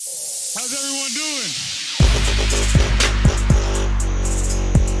How's everyone doing?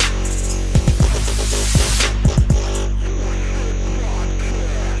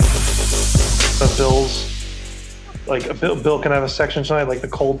 The Bills, like Bill can have a section tonight, like the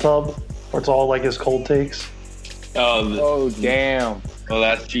cold tub, where it's all like his cold takes. Oh, damn. Well,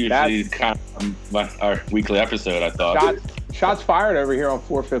 that's usually kind of our weekly episode, I thought. Shots fired over here on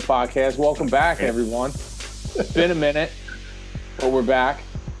Forfeit Podcast. Welcome back, everyone. It's been a minute, but we're back.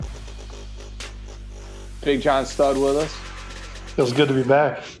 Big John Stud with us. Feels good to be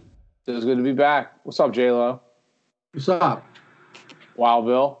back. Feels good to be back. What's up, J-Lo? What's up? Wild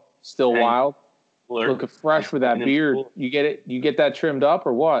Bill. Still Hey. wild. Flirt. Looking fresh with that beard. You get it? You get that trimmed up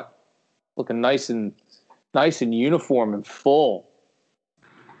or what? Looking nice and uniform and full.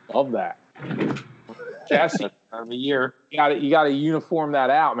 Love that. Jesse, Time of year. you got to uniform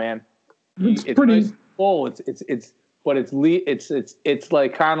that out, man. It's It's pretty. nice and full. It's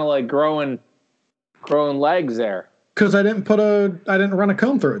like kind of like growing legs there. Because I didn't run a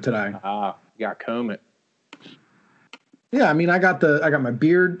comb through it today. Ah, you got to comb it. Yeah, I mean, I got my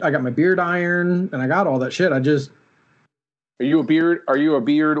beard iron, and I got all that shit. Are you a beard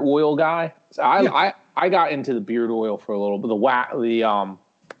oil guy? So Yeah. I got into the beard oil for a little bit.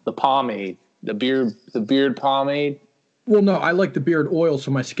 The pomade, the beard pomade. Well, no, I like the beard oil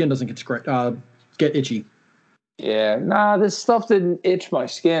so my skin doesn't get itchy. Yeah, nah, this stuff didn't itch my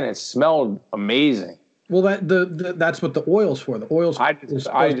skin. It smelled amazing. Well, that's what the oil's for. The oil's I just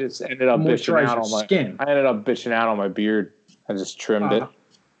ended up bitching moisturize out your on my skin. I ended up bitching out on my beard. I just trimmed it.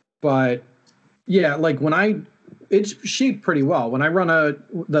 But yeah, like it's shaped pretty well. When I run the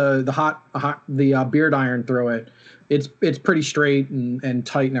beard iron through it, it's pretty straight and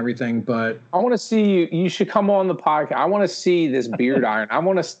tight and everything. But I want to see you. You should come on the podcast. I want to see this beard iron.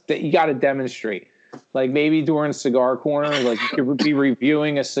 You got to demonstrate. Like maybe during Cigar Corner, like you could be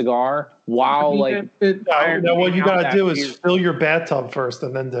reviewing a cigar while What you got to do is fill your bathtub first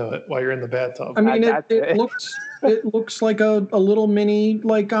and then do it while you're in the bathtub. I mean, it looks like a little mini hair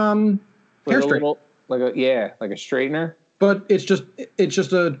straightener. Like a straightener. But it's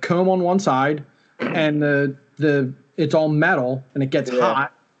just a comb on one side, and it's all metal, and it gets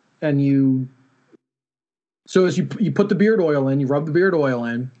hot, and so as you put the beard oil in, you rub the beard oil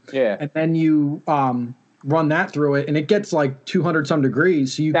in, and then you run that through it, and it gets like 200 some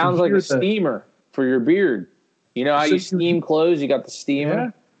degrees. So you sounds can like a steamer for your beard. You know how you steam clothes? You got the steamer. Yeah.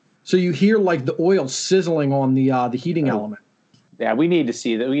 So you hear like the oil sizzling on the heating element. Yeah, we need to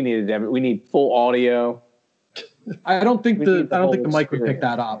see that. We need full audio. I don't think the mic would pick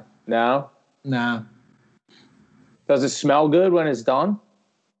that up. No. Nah. Does it smell good when it's done?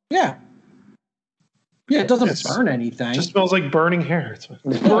 Yeah. Yeah, it doesn't burn anything. It just smells like burning hair.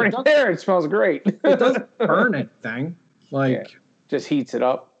 Burning hair. It smells great. It doesn't burn anything. Just heats it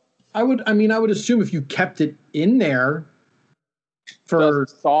up. I would assume if you kept it in there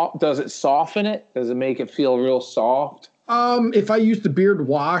does it soften it? Does it make it feel real soft? If I use the beard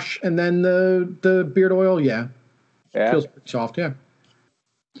wash and then the beard oil, yeah. Feels pretty soft, yeah.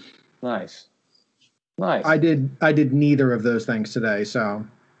 Nice. I did neither of those things today, so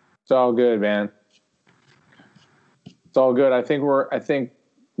it's all good, man. It's all good. I think we're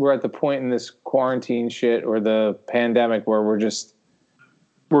at the point in this quarantine shit or the pandemic where we're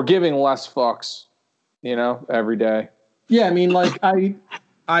giving less fucks, every day. Yeah, I mean, like I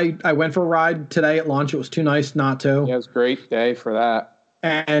went for a ride today at lunch. It was too nice not to. Yeah, it was a great day for that.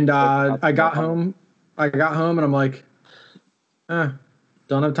 And I got home and I'm like, don't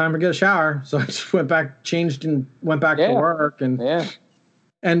have time to get a shower. So I just went back, changed and went back to work. And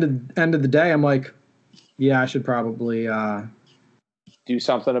end of the day, I'm like, yeah, I should probably do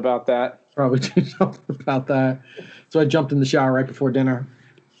something about that. Probably do something about that. So I jumped in the shower right before dinner.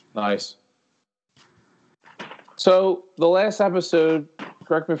 Nice. So the last episode,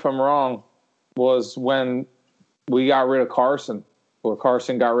 correct me if I'm wrong, was when we got rid of Carson, or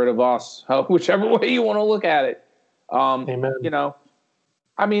Carson got rid of us, whichever way you want to look at it. Amen.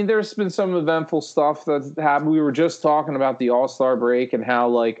 I mean, there's been some eventful stuff that's happened. We were just talking about the All-Star break and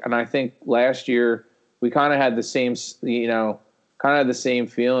how, and I think last year we kind of had the same,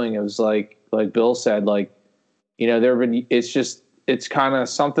 feeling. It was like Bill said, it's kind of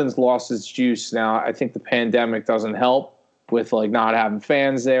something's lost its juice now. I think the pandemic doesn't help with not having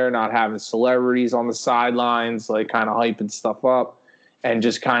fans there, not having celebrities on the sidelines, kind of hyping stuff up and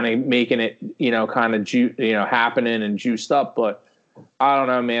just kind of making it, happening and juiced up. But I don't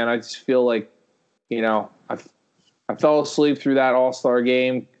know, man. I just feel like, I fell asleep through that All-Star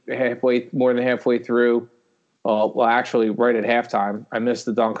game more than halfway through. Well, actually, right at halftime. I missed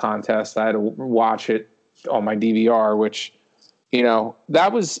the dunk contest. I had to watch it on my DVR, which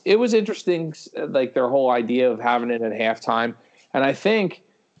it was interesting, like their whole idea of having it at halftime. And I think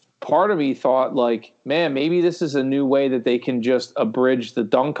part of me thought, like, man, maybe this is a new way that they can just abridge the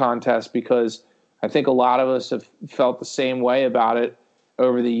dunk contest, because I think a lot of us have felt the same way about it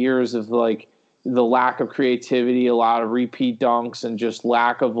over the years of like the lack of creativity, a lot of repeat dunks, and just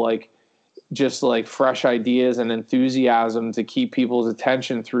lack of like fresh ideas and enthusiasm to keep people's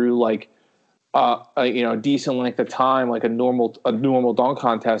attention through like a decent length of time, like a normal dunk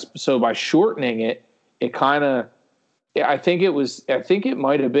contest. So by shortening it, it kind of, I think it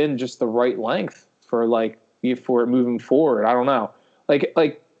might have been just the right length for it moving forward. I don't know. Like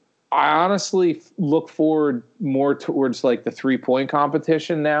I honestly look forward more towards like the 3-point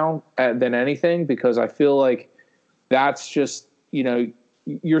competition now than anything, because I feel like that's just,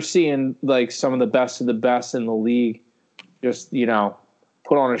 you're seeing like some of the best in the league just,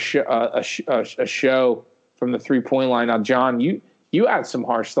 put on a show from the 3-point line. Now, John, you had some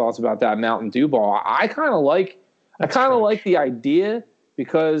harsh thoughts about that Mountain Dew ball. I kind of like the idea,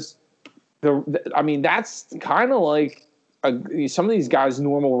 because that's kind of like some of these guys'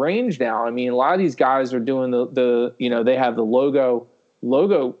 normal range now. I mean, a lot of these guys are doing they have the logo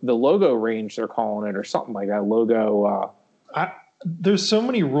range, they're calling it, or something like that. Logo. There's so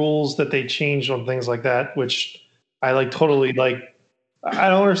many rules that they changed on things like that, which I like totally like. I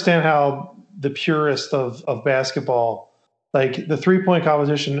don't understand how the purist of basketball, like the 3-point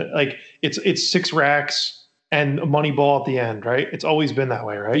competition, like it's 6 racks and a money ball at the end, right? It's always been that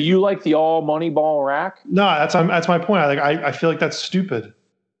way, right? Do you like the all money ball rack? No, that's my point. I feel like that's stupid.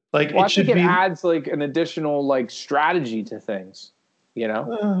 Like, well, it adds like an additional like strategy to things,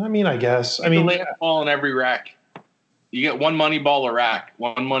 I guess. The last ball in every rack. You get one money ball a rack,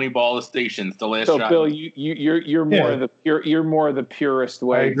 one money ball a station. It's the last shot. So Bill, you're more of the purist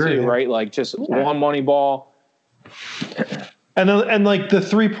way too, right? Like just one money ball. And like the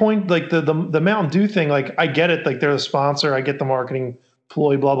 3-point, like the Mountain Dew thing, like I get it, like they're the sponsor, I get the marketing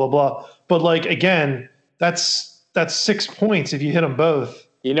ploy, blah blah blah. But like again, that's 6 points if you hit them both.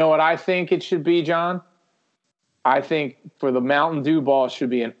 You know what I think it should be, John? I think for the Mountain Dew ball, it should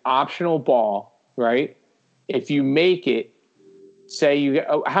be an optional ball, right? If you make it, say you get,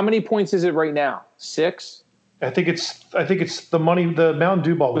 how many points is it right now? 6? I think it's the Mountain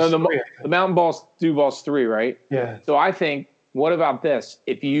Dew ball was 3. The Mountain Dew ball's 3, right? Yeah. So I think, what about this?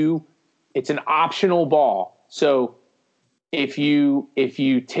 It's an optional ball. So if you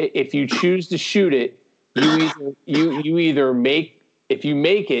choose to shoot it, you either make, if you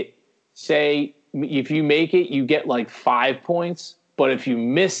make it, say if you make it, you get like 5 points, but if you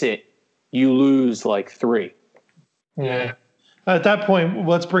miss it, you lose like 3. Yeah. At that point,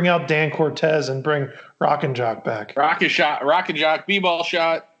 let's bring out Dan Cortez and bring Rockin' Jock back. Rockin' Jock, B-ball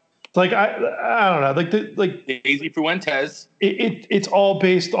shot. Like I don't know, like Daisy Fuentes. It's all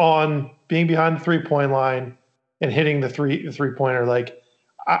based on being behind the 3-point line and hitting the three-pointer. Like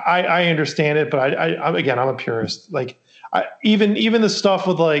I understand it, but I'm a purist. Like even the stuff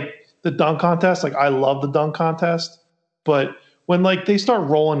with like the dunk contest, like I love the dunk contest, but when like they start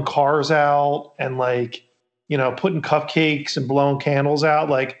rolling cars out and like, putting cupcakes and blowing candles out,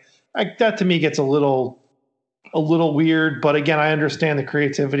 like that to me gets a little weird. But again, I understand the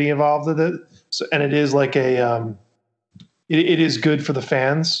creativity involved with it, and it is like it is good for the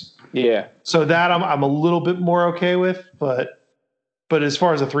fans. Yeah. So that I'm a little bit more okay with, but as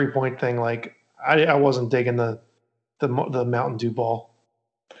far as a 3-point thing, like I wasn't digging the Mountain Dew ball.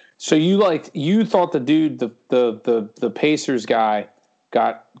 So you thought the dude, the Pacers guy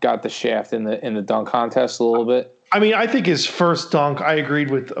got the shaft in the dunk contest a little bit? I mean, I think his first dunk, I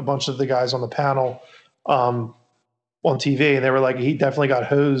agreed with a bunch of the guys on the panel on TV, and they were like, he definitely got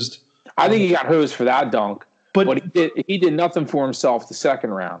hosed. I think he got hosed for that dunk, but he did nothing for himself the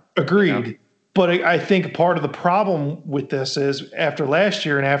second round. Agreed. But I think part of the problem with this is after last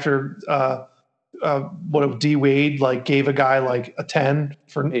year and after D Wade like gave a guy like a 10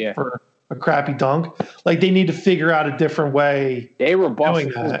 for a crappy dunk, like they need to figure out a different way. They were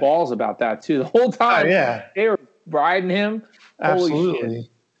busting his balls about that too the whole time. Oh, yeah, they were riding him. Absolutely.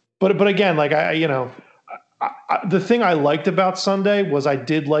 But again, like the thing I liked about Sunday was I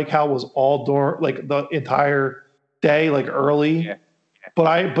did like how it was all like the entire day, like early. Yeah.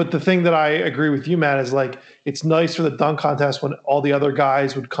 But the thing that I agree with you, Matt, is like it's nice for the dunk contest when all the other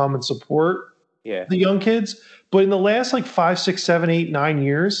guys would come and support the young kids. But in the last like 5, 6, 7, 8, 9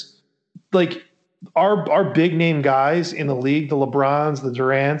 years, like our big name guys in the league, the LeBrons, the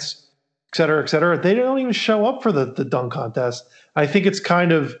Durants, et cetera, they don't even show up for the dunk contest. I think it's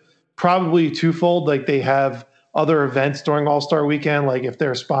kind of probably twofold. Like they have other events during All-Star weekend. Like if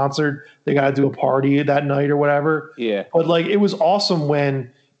they're sponsored, they got to do a party that night or whatever. Yeah. But like it was awesome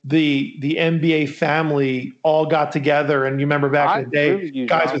when the NBA family all got together, and you remember back in the day,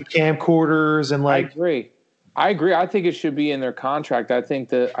 guys with camcorders and like. I agree. I think it should be in their contract. I think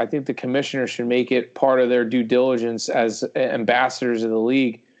the commissioner should make it part of their due diligence as ambassadors of the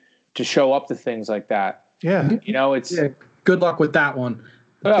league to show up to things like that. Yeah. It's good luck with that one.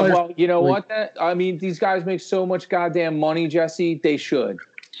 Well, you know what? These guys make so much goddamn money, Jesse. They should.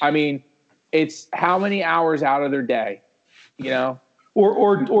 I mean, it's how many hours out of their day,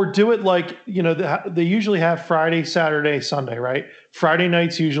 Or do it like, they usually have Friday, Saturday, Sunday, right? Friday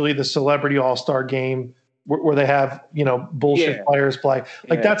night's usually the celebrity all-star game where they have, bullshit players play.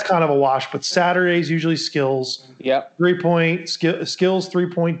 Like that's kind of a wash, but Saturday's usually skills. Yep. 3-point skills,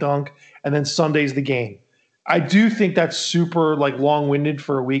 3-point dunk, and then Sunday's the game. I do think that's super like long-winded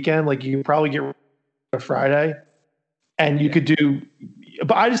for a weekend. Like you could probably get rid of Friday and you could do,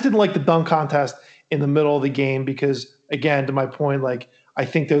 but I just didn't like the dunk contest in the middle of the game because, again, to my point, like I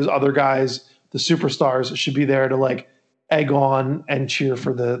think those other guys, the superstars, should be there to like egg on and cheer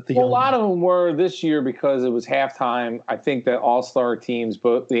for the a lot of them were this year because it was halftime. I think that all-star teams,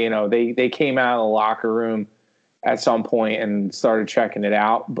 but they came out of the locker room at some point and started checking it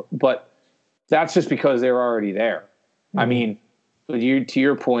out. But that's just because they were already there. Mm-hmm. I mean, to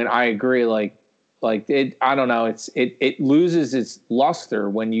your point, I agree. Like it, I don't know. It loses its luster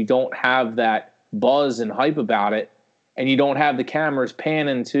when you don't have that buzz and hype about it, and you don't have the cameras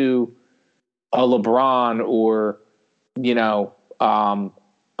panning to a LeBron or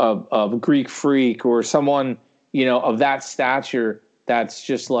a Greek Freak or someone of that stature that's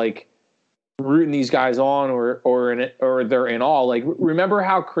just like rooting these guys on or they're in awe. Like remember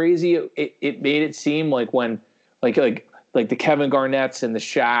how crazy it made it seem like when like the Kevin Garnetts and the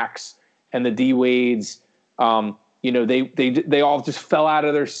Shaqs and the D Wades, they all just fell out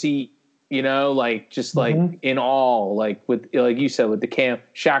of their seat, like just like in awe, like with like you said with the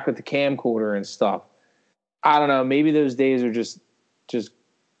Shaq with the camcorder and stuff. I don't know. Maybe those days are just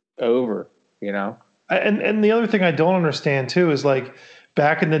over, And the other thing I don't understand too is like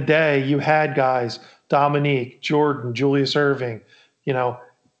back in the day, you had guys Dominique, Jordan, Julius Erving,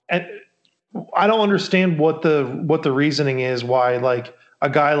 and I don't understand what the reasoning is why like a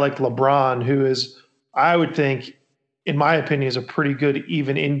guy like LeBron, who is, I would think, in my opinion, is a pretty good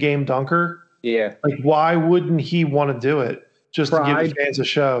even in-game dunker. Yeah. Like why wouldn't he want to do it just to give fans a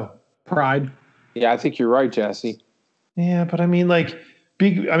show? Pride. Yeah, I think you're right, Jesse. Yeah, but I mean, like,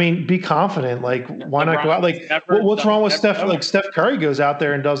 be confident. Like, why not go out? Like, what's wrong with Steph? Like, Steph Curry goes out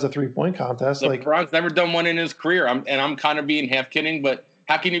there and does the 3-point contest. Like, LeBron's never done one in his career. I'm kind of being half kidding, but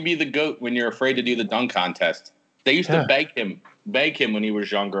how can you be the GOAT when you're afraid to do the dunk contest? They used to beg him when he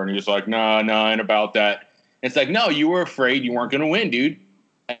was younger, and he was like, no, ain't about that. It's like, no, you were afraid you weren't going to win, dude.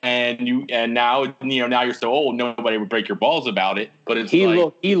 And now you're so old, nobody would break your balls about it. But he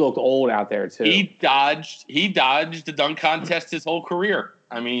looked old out there too. He dodged the dunk contest his whole career.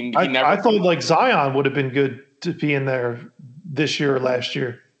 I mean, I thought like Zion would have been good to be in there this year or last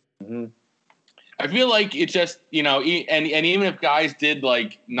year. Mm-hmm. I feel like it just and even if guys did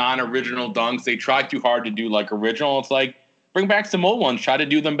like non-original dunks, they tried too hard to do like original. It's like, bring back some old ones. Try to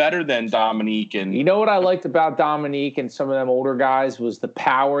do them better than Dominique. And you know what I liked about Dominique and some of them older guys was the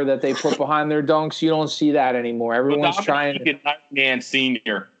power that they put behind their dunks. You don't see that anymore. Everyone's trying. Larry Nance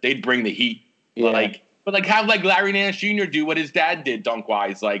Sr., they'd bring the heat. Yeah. But have like Larry Nance Jr. do what his dad did dunk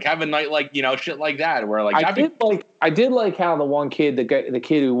wise. Like have a night like shit like that where like I did like how the one kid, the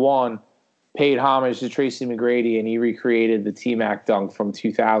kid who won, paid homage to Tracy McGrady, and he recreated the T-Mac dunk from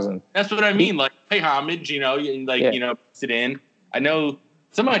 2000. That's what I mean. Like, pay homage, sit in. I know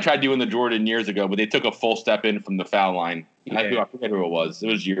somebody tried doing the Jordan years ago, but they took a full step in from the foul line. Yeah. I forget who it was. It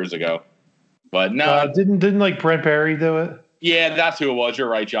was years ago. But no. Didn't like Brent Barry do it? Yeah, that's who it was. You're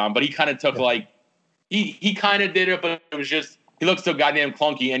right, John. But he kind of took he kind of did it, but it was just, he looks so goddamn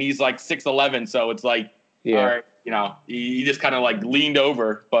clunky, and he's like 6'11", so it's like, all right. He just kind of like leaned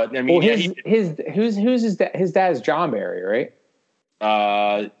over, but I mean, who's his dad? His dad is John Barry, right?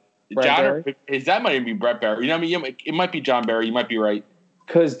 His dad might even be Brett Barry. I mean, it might be John Barry. You might be right.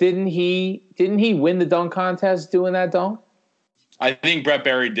 Because didn't he win the dunk contest doing that dunk? I think Brett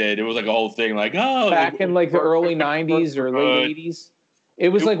Barry did. It was like a whole thing, like back in like the early '90s or late '80s. It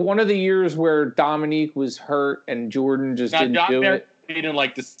was like one of the years where Dominique was hurt and Jordan just didn't do it. In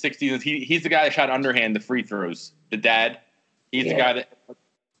like the 60s, he's the guy that shot underhand the free throws. The dad, he's the guy that.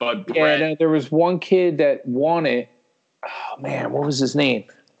 But there was one kid that won it. Oh man, what was his name?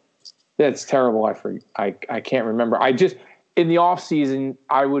 That's terrible. I can't remember. in the off season,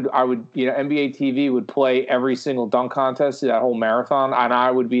 I would, NBA TV would play every single dunk contest, that whole marathon, and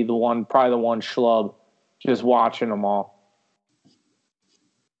I would be probably the one schlub just watching them all.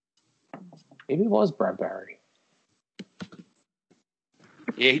 Maybe it was Brent Barry.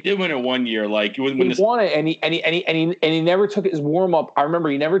 Yeah, he did win it one year. Like he won it, and he never took his warm up. I remember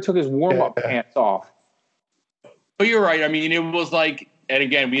he never took his warm up pants off. But you're right. I mean, it was like, and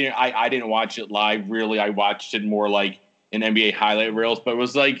again, I didn't watch it live. Really, I watched it more like in NBA highlight reels. But it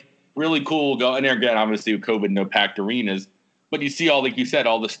was like really cool. And again, obviously with COVID, no packed arenas. But you see all, like you said,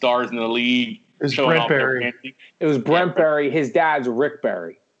 all the stars in the league. It was Brent Barry. It was Brent Barry. His dad's Rick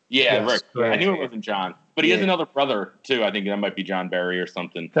Barry. Yeah, yes, Rick. I knew it wasn't John. But he has another brother, too. I think that might be John Barry or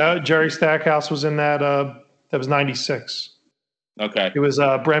something. Jerry Stackhouse was in that. That was 96. Okay. It was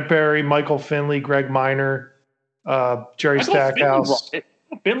Brent Barry, Michael Finley, Greg Minor, Jerry Stackhouse,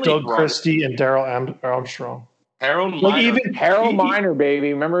 Doug Christie, and Daryl Armstrong. Harold Miner. Harold Miner,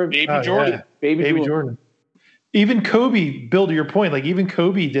 baby. Remember? Baby Jordan. Yeah. Baby Jordan. Even Kobe, Bill, to your point, like even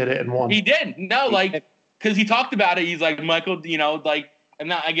Kobe did it in one. He did. No, like, because he talked about it. He's like, Michael, and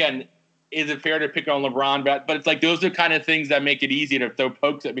not, again, is it fair to pick on LeBron? But it's like those are kind of things that make it easy to throw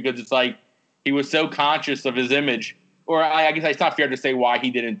pokes at, because it's like he was so conscious of his image. Or I guess it's not fair to say why he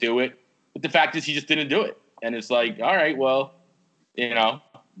didn't do it. But the fact is he just didn't do it. And it's like, all right, well,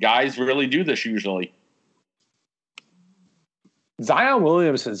 guys really do this usually. Zion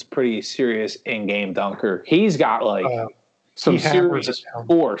Williamson's pretty serious in-game dunker. He's got some serious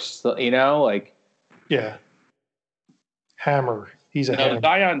force, Yeah. Hammer. He's a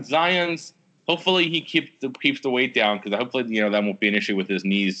hammer. Zion's, hopefully he keeps the weight down, because hopefully, that won't be an issue with his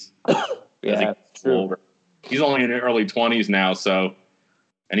knees. Yeah, true. He's only in his early 20s now,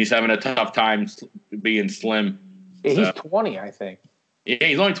 and he's having a tough time being slim. Yeah, he's 20, I think. Yeah,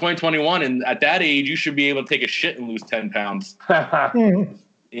 he's only 21, and at that age, you should be able to take a shit and lose 10 pounds. And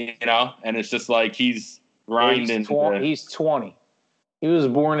it's just like he's grinding. He's 20. He was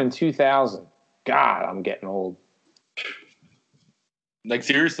born in 2000. God, I'm getting old. Like,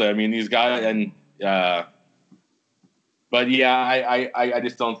 seriously, I mean, these guys, and but yeah, I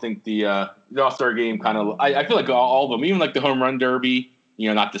just don't think the All-Star game kind of. I feel like all of them, even like the home run derby,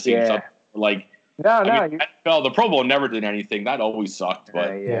 not the same stuff. Like, the Pro Bowl never did anything. That always sucked,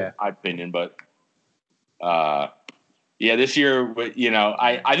 but my opinion. But this year,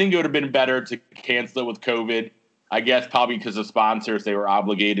 I think it would have been better to cancel it with COVID. I guess probably because of sponsors, they were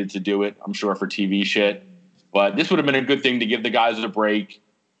obligated to do it. I'm sure for TV shit. But this would have been a good thing to give the guys a break.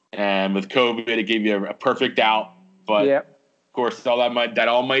 And with COVID, it gave you a perfect out. But, of course, all that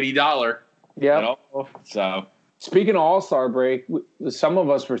almighty dollar. Yeah. So, speaking of All-Star break, some of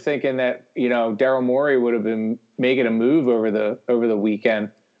us were thinking that, Daryl Morey would have been making a move over the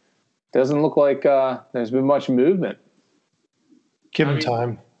weekend. Doesn't look like there's been much movement. Give him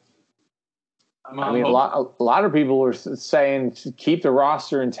time. A lot of people were saying to keep the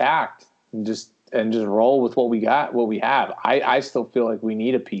roster intact and just roll with what we have. I still feel like we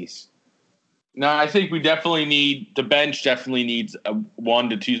need a piece. No, I think we definitely need – the bench definitely needs a 1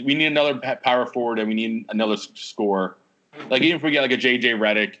 to 2. We need another power forward, and we need another scorer. Like, even if we get like a J.J.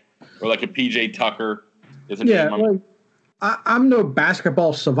 Redick or like a P.J. Tucker. I'm no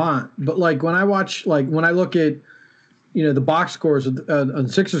basketball savant, but like when I watch – like when I look at, the box scores on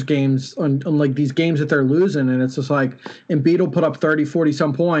Sixers games, on like these games that they're losing, and it's just like Embiid will put up 30,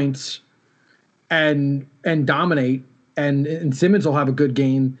 40-some points and dominate, and Simmons will have a good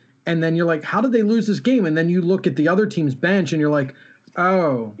game. And then you're like, how did they lose this game? And then you look at the other team's bench and you're like,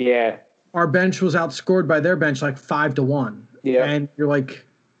 oh, yeah, our bench was outscored by their bench like 5-1. Yeah. And you're like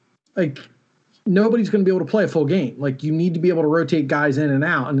nobody's going to be able to play a full game. Like, you need to be able to rotate guys in and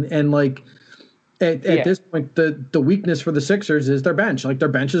out. And like at this point, the weakness for the Sixers is their bench. Like, their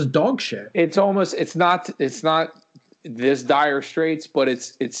bench is dog shit. It's not this dire straits, but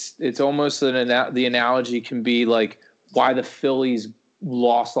it's almost the analogy can be like why the Phillies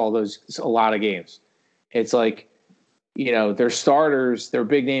lost a lot of games. It's like, their starters, their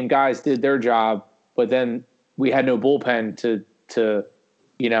big name guys did their job, but then we had no bullpen to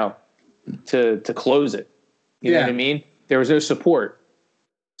close it. You know what I mean? There was no support.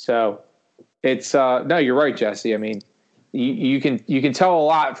 So it's no, you're right, Jesse. I mean, you can tell a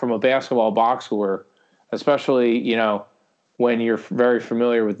lot from a basketball box score, especially, when you're very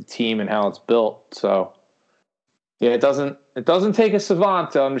familiar with the team and how it's built. So yeah, it doesn't take a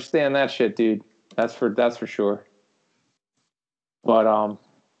savant to understand that shit, dude. That's for sure. But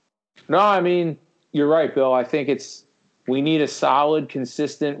no, I mean, you're right, Bill. I think we need a solid,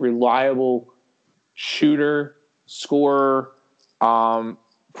 consistent, reliable shooter, scorer,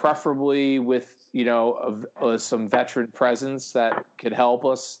 preferably with, some veteran presence that could help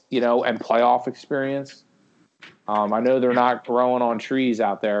us, and playoff experience. I know they're not growing on trees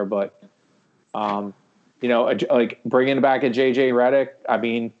out there, but, like bringing back a JJ Redick, I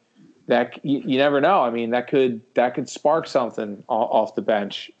mean, that you never know. I mean, that could spark something off the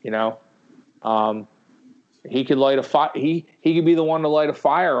bench, he could light a fire. He could be the one to light a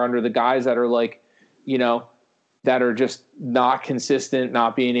fire under the guys that are like, that are just not consistent,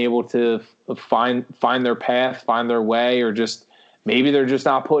 not being able to find their path, find their way, or just maybe they're just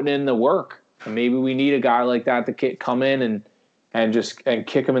not putting in the work. And maybe we need a guy like that to come in and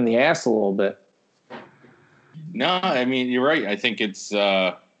kick him in the ass a little bit. No, I mean, you're right. I think it's,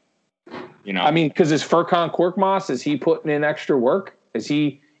 I mean, because is Furkan Korkmaz, is he putting in extra work? Is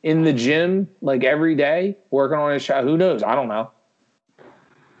he in the gym like every day working on his shot? Who knows? I don't know.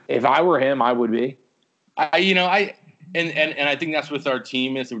 If I were him, I would be. I think that's with our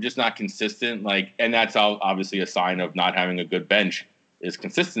team is we're just not consistent. Like, and that's obviously a sign of not having a good bench is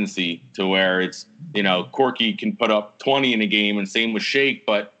consistency to where it's, Corky can put up 20 in a game and same with Shake,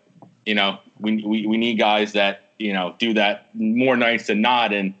 but we need guys that, do that more nights than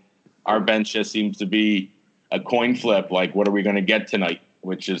not. And our bench just seems to be a coin flip. Like, what are we going to get tonight?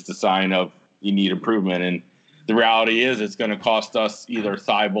 Which is the sign of you need improvement. And the reality is it's going to cost us either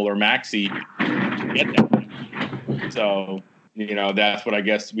Thibault or Maxey to get that. So, that's what I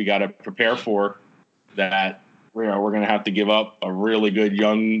guess we got to prepare for, that we're going to have to give up a really good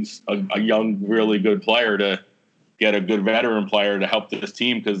really good player to get a good veteran player to help this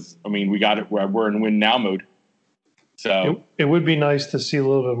team. Because, I mean, we got it. We're in win now mode. So it would be nice to see a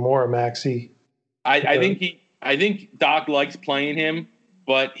little bit more of Maxey. I think Doc likes playing him,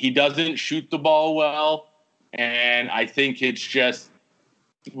 but he doesn't shoot the ball well. And I think it's just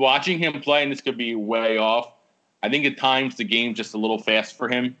watching him play, and this could be way off. I think at times the game's just a little fast for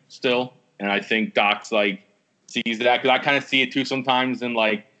him still. And I think Doc's sees that, because I kind of see it too sometimes. And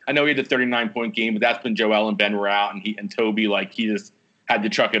I know he had a 39-point game, but that's when Joel and Ben were out, and Toby, he just had to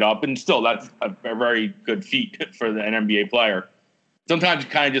chuck it up. And still, that's a very good feat for an NBA player. Sometimes you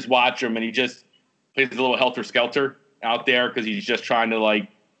kind of just watch him, and he just plays a little helter-skelter out there because he's just trying to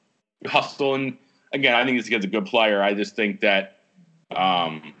hustle. And again, I think this kid's a good player. I just think that,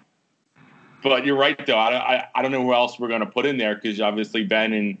 but you're right though. I don't know who else we're going to put in there, because obviously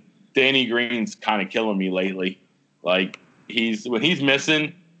Ben and Danny Green's kind of killing me lately. When he's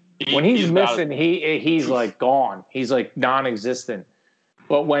missing, he's gone. He's non-existent.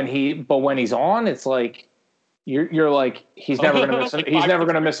 But when he's on, it's you're he's never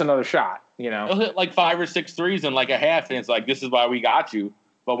going to miss another shot. He'll hit 5 or 6 threes in a half, and it's this is why we got you.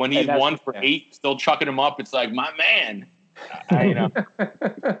 But when he's 1 for 8, still chucking them up, it's my man.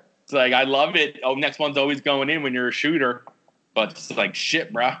 It's I love it. Oh, next one's always going in when you're a shooter, but it's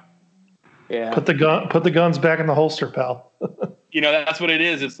shit, bro. Yeah. Put the guns back in the holster, pal. That's what it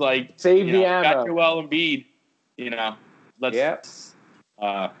is. It's save the ammo. Got Joel Embiid. Let's. Yep.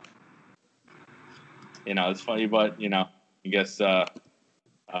 It's funny, but I guess. No,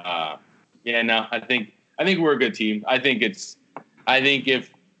 I think we're a good team. I think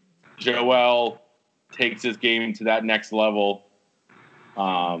if Joel takes his game to that next level,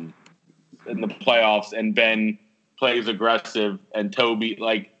 in the playoffs, and Ben plays aggressive, and Toby,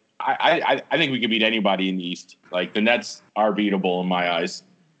 I think we could beat anybody in the East. The Nets are beatable in my eyes.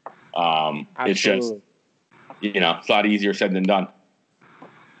 It's just, it's a lot easier said than done.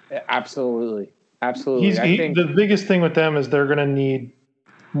 Absolutely. The biggest thing with them is they're going to need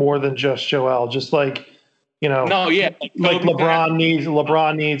more than just Joel. Just LeBron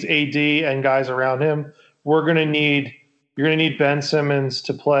needs AD and guys around him. You're going to need Ben Simmons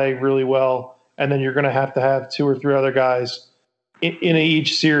to play really well, and then you're going to have 2 or 3 other guys in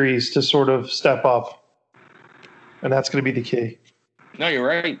each series to sort of step up, and that's going to be the key. No, you're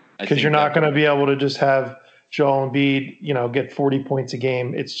right. Because you're not going to be able to just have Joel Embiid, get 40 points a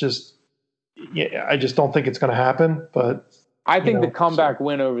game. It's just, I just don't think it's going to happen. But I think the comeback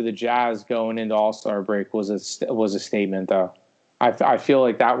win over the Jazz going into All-Star break was a statement, though. I feel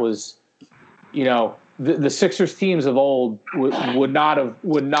like that was, the Sixers teams of old would not have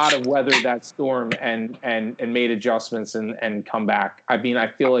weathered that storm and made adjustments and come back. I mean,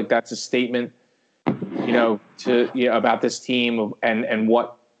 I feel like that's a statement, about this team and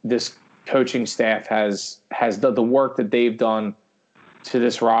what this coaching staff has done, the work that they've done to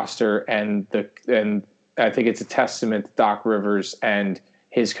this roster, and I think it's a testament to Doc Rivers and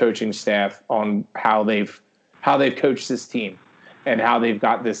his coaching staff on how they've coached this team and how they've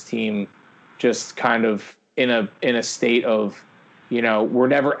got this team just kind of in a state of, we're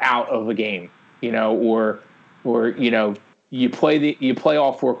never out of a game, or you play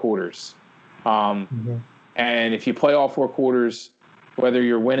all 4 quarters. And if you play all 4 quarters, whether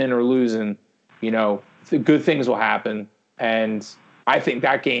you're winning or losing, good things will happen. And I think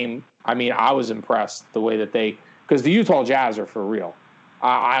that game, I was impressed the way that because the Utah Jazz are for real.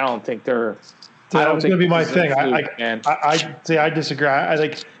 I don't think they're. That was going to be my thing. I disagree.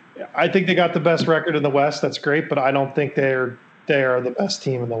 I think they got the best record in the West. That's great, but I don't think they are the best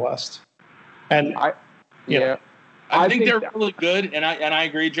team in the West. And I think they're really good, and I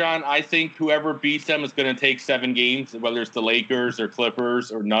agree, John. I think whoever beats them is going to take 7 games, whether it's the Lakers or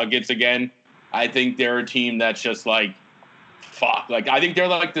Clippers or Nuggets again. I think they're a team that's just like, fuck. Like, I think they're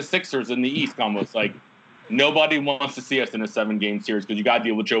like the Sixers in the East almost. Like, nobody wants to see us in a 7-game series because you got to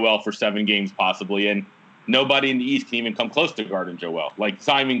deal with Joel for 7 games possibly, and nobody in the East can even come close to guarding Joel. Like, it's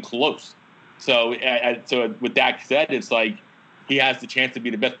not even close. So with that said, it's like he has the chance to be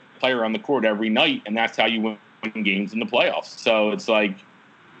the best player on the court every night, and that's how you win games in the playoffs. So it's like,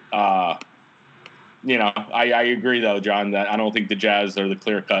 I agree though, John, that I don't think the Jazz are the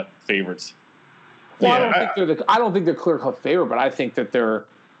clear-cut favorites. Well, I don't think they're clear-cut favorite, but I think that they're.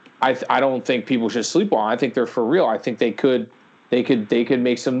 I don't think people should sleep on. I think they're for real. I think they could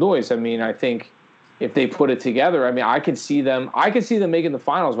make some noise. I think if they put it together, I could see them making the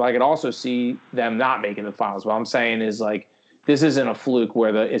finals, but I could also see them not making the finals. What I'm saying is, like, this isn't a fluke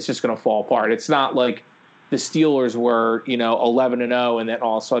where it's just going to fall apart. It's not like the Steelers were, 11-0, and then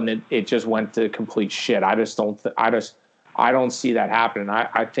all of a sudden it just went to complete shit. I don't see that happening.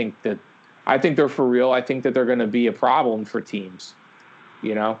 I think they're for real. I think that they're going to be a problem for teams.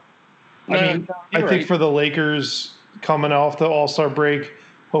 I think for the Lakers coming off the All-Star break,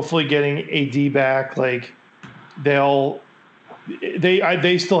 hopefully getting AD back, like they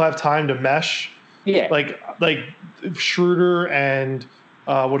still have time to mesh. Yeah. Like Schroeder and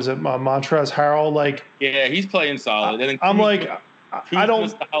Montrezl Harrell. Like, yeah, he's playing solid. I'm like, I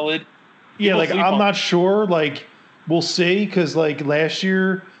don't. Solid. Yeah, like I'm not sure. Like, we'll see, because like last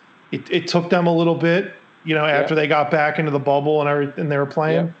year, it took them a little bit. After they got back into the bubble and everything they were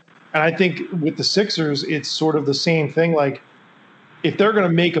playing. Yeah. And I think with the Sixers, it's sort of the same thing. Like, if they're going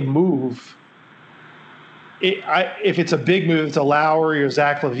to make a move, if it's a big move, it's a Lowry or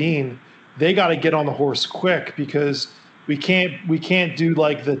Zach LaVine, they got to get on the horse quick, because we can't do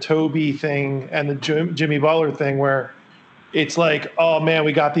like the Toby thing and the Jimmy Butler thing where it's like, oh man,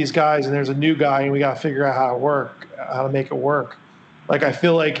 we got these guys and there's a new guy and we got to figure out how to make it work. Like, I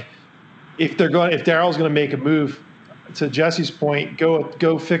feel like if Daryl's going to make a move, to Jesse's point,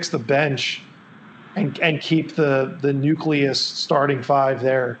 go fix the bench and keep the nucleus starting 5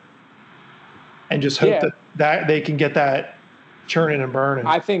 there, and just hope that they can get that churning and burning.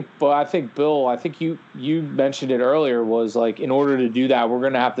 I think Bill, you mentioned it earlier, was like, in order to do that, we're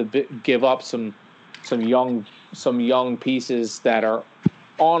going to have to give up some young pieces that are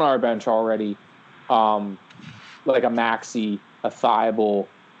on our bench already, like a Maxey, a Thibault.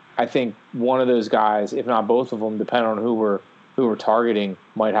 I think one of those guys, if not both of them, depending on who we're targeting,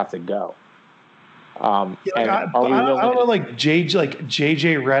 might have to go. I don't know. Like JJ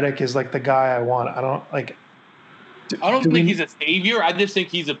Redick is like the guy I want. I don't like. I don't think he's a savior. I just think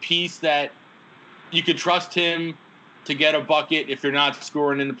he's a piece that you could trust him to get a bucket if you're not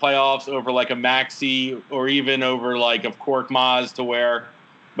scoring in the playoffs over like a Maxey or even over like a Korkmaz to where.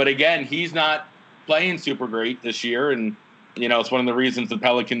 But again, he's not playing super great this year, and it's one of the reasons the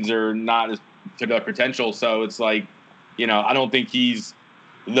Pelicans are not as to their potential. So it's like, I don't think he's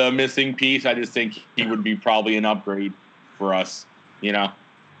the missing piece. I just think he would be probably an upgrade for us,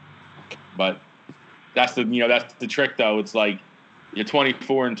 But that's the trick, though. It's like, you're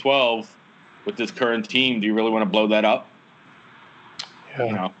 24-12 with this current team. Do you really want to blow that up?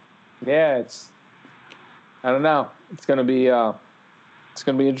 Yeah. Yeah, I don't know. It's gonna be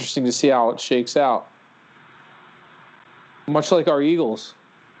interesting to see how it shakes out. Much like our Eagles,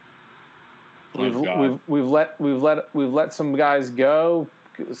 we've let some guys go.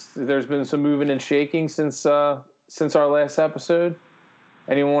 There's been some moving and shaking since our last episode.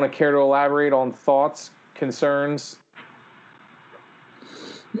 Anyone want to care to elaborate on thoughts, concerns?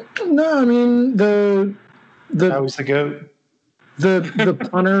 No, I mean the that was the GOAT. The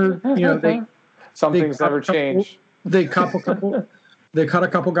punter, some things never change. They cut a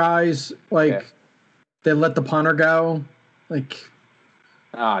couple guys. They let the punter go.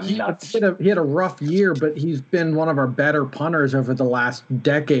 Nuts. He had a rough year, but he's been one of our better punters over the last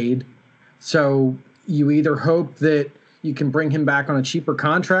decade. So you either hope that you can bring him back on a cheaper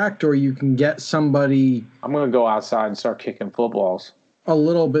contract, or you can get somebody. I'm going to go outside and start kicking footballs. A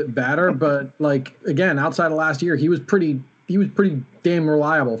little bit better, but again, outside of last year, he was pretty damn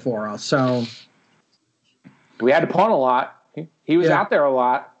reliable for us. So we had to punt a lot. He was out there a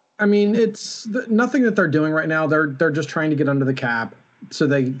lot. I mean, it's nothing that they're doing right now. They're just trying to get under the cap so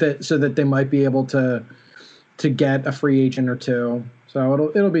that they might be able to get a free agent or two.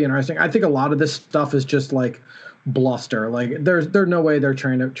 So it'll be interesting. I think a lot of this stuff is just like bluster. Like there's no way they're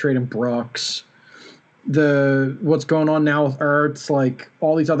trying to trade him Brooks. What's going on now with Ertz, like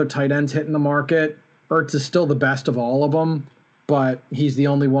all these other tight ends hitting the market. Ertz is still the best of all of them, but he's the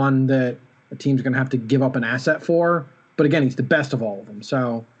only one that a team's going to have to give up an asset for. But again, he's the best of all of them.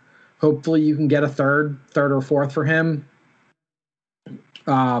 So hopefully you can get a third or fourth for him.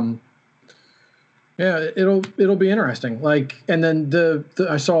 Yeah, it'll be interesting. Like, and then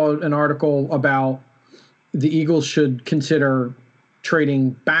I saw an article about the Eagles should consider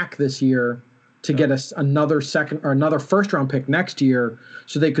trading back this year to get us another second or another first round pick next year,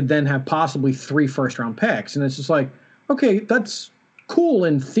 so they could then have possibly 3 first round picks. And it's just like, okay, that's cool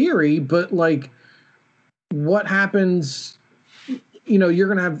in theory, but like, what happens? You know,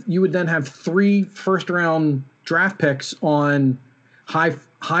 you would then have 3 first round draft picks on high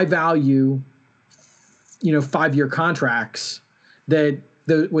value, 5-year contracts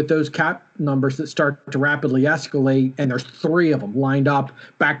with those cap numbers that start to rapidly escalate, and there's 3 of them lined up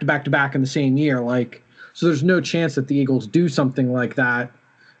back to back to back in the same year. Like, so there's no chance that the Eagles do something like that.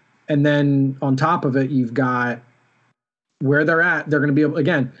 And then on top of it, you've got where they're at. They're going to be able to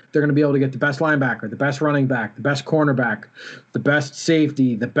get the best linebacker, the best running back, the best cornerback, the best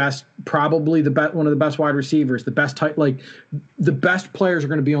safety, probably one of the best wide receivers, the best tight, like the best players are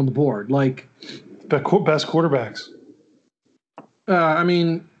going to be on the board. Like best quarterbacks. I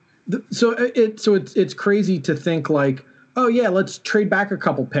mean, so it's crazy to think like, oh yeah, let's trade back a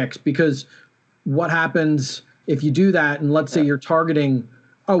couple picks, because what happens if you do that? And let's say you're targeting,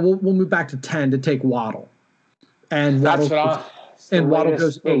 we'll move back to 10 to take Waddle, and that's Waddle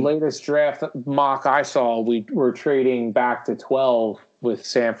goes 8. The latest draft mock I saw, we were trading back to 12 with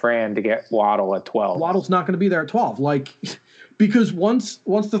San Fran to get Waddle at 12. Waddle's not going to be there at 12, like, because once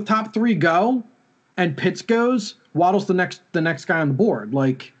the top 3 go and Pitts goes, Waddle's the next guy on the board.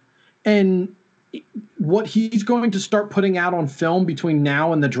 Like, and what he's going to start putting out on film between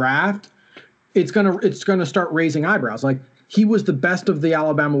now and the draft, it's gonna start raising eyebrows. Like, he was the best of the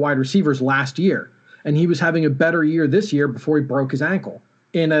Alabama wide receivers last year, and he was having a better year this year before he broke his ankle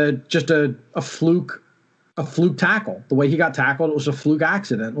in a fluke tackle. The way he got tackled, it was a fluke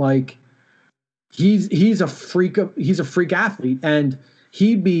accident. Like, he's a freak athlete, and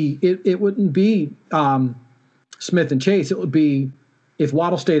it wouldn't be Smith and Chase. It would be, if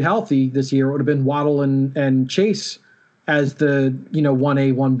Waddle stayed healthy this year, it would have been Waddle and Chase as the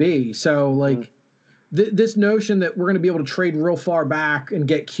 1A 1B. So like this notion that we're going to be able to trade real far back and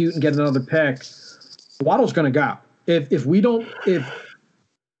get cute and get another pick, Waddle's going to go. If we're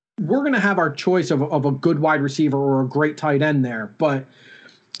going to have our choice of a good wide receiver or a great tight end there, but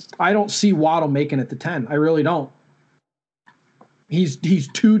I don't see Waddle making it to 10. I really don't. He's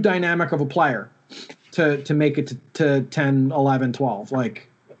too dynamic of a player to make it to 10, 11, 12. Like,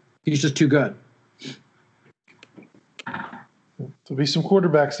 he's just too good. There'll be some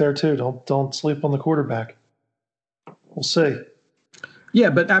quarterbacks there too. Don't sleep on the quarterback. We'll see. Yeah,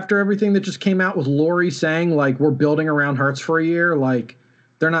 but after everything that just came out with Lori saying, like, we're building around Hurts for a year, like,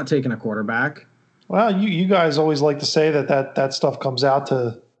 they're not taking a quarterback. Well, you guys always like to say that stuff comes out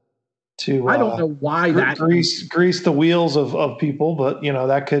to I don't know why that grease the wheels of people, but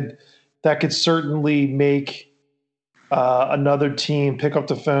that could certainly make another team pick up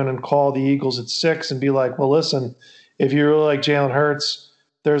the phone and call the Eagles at 6 and be like, well, listen, if you really like Jalen Hurts,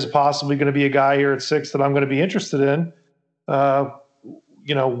 there's possibly going to be a guy here at 6 that I'm going to be interested in. What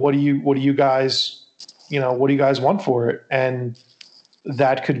do you guys want for it? And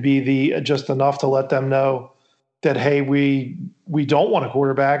that could be just enough to let them know that, hey, we don't want a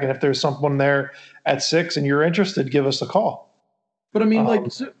quarterback, and if there's someone there at 6 and you're interested, give us a call. But I mean,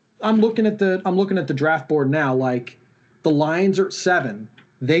 I'm looking at the draft board now. Like, the Lions are at 7.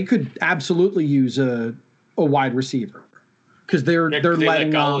 They could absolutely use a wide receiver, because they're letting they're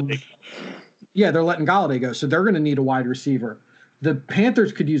letting Golladay go, so they're going to need a wide receiver. The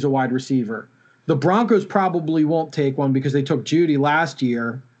Panthers could use a wide receiver. The Broncos probably won't take one because they took Judy last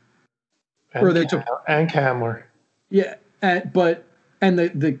year, and Kamler. Yeah, but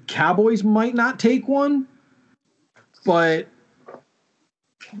the Cowboys might not take one,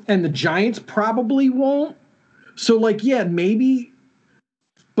 and the Giants probably won't. So, like, yeah, maybe.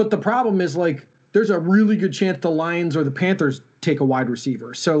 But the problem is, like, there's a really good chance the Lions or the Panthers take a wide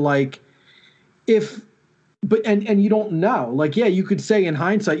receiver. So, like, and you don't know. Like, yeah, you could say in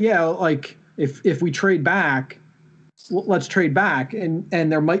hindsight, yeah, like, if we trade back, let's trade back, and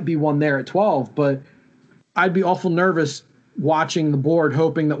there might be one there at 12, but I'd be awful nervous watching the board,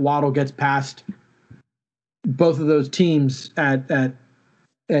 hoping that Waddle gets past both of those teams at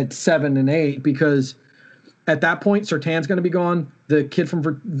 7 and 8, because at that point, Surtain's going to be gone. The kid from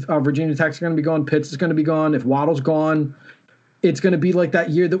Virginia Tech is going to be gone. Pitts is going to be gone. If Waddle's gone, it's going to be like that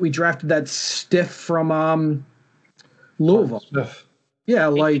year that we drafted that stiff from Louisville. Yeah,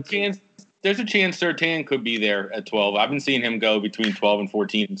 like there's a chance Surtain could be there at 12. I've been seeing him go between 12 and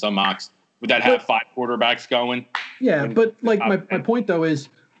 14 in some mocks. Would that have 5 quarterbacks going? Yeah, but like my point though is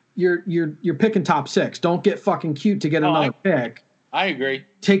you're picking top 6. Don't get fucking cute to get another pick. I agree.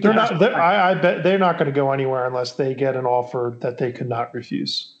 I bet they're not going to go anywhere unless they get an offer that they could not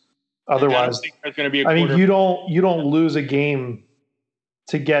refuse. Otherwise, there's going to be. You don't lose a game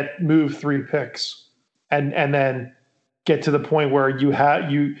to move 3 picks and then get to the point where you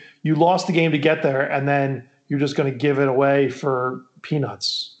lost the game to get there, and then you're just going to give it away for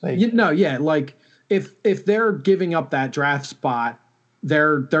peanuts. Like if they're giving up that draft spot,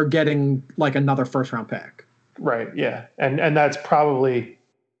 they're getting like another first round pick. Right. Yeah. And that's probably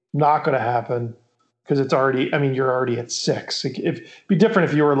not going to happen because it's already, I mean, you're already at 6. It'd be different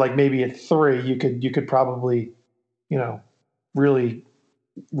if you were like maybe at 3, you could probably, really,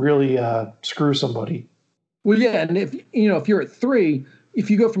 really screw somebody. Well, yeah. And if you're at 3, if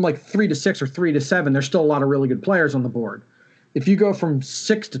you go from like 3 to 6 or 3 to 7, there's still a lot of really good players on the board. If you go from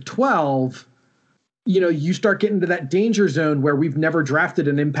 6 to 12, you start getting to that danger zone where we've never drafted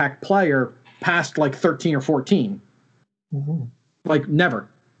an impact player past like 13 or 14. Mm-hmm. Like never.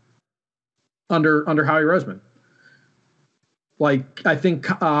 Under Howie Roseman. Like I think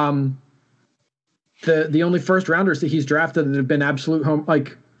the only first rounders that he's drafted that have been absolute home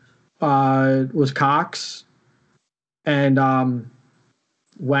was Cox and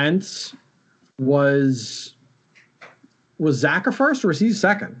Wentz. Was Zach a first or was he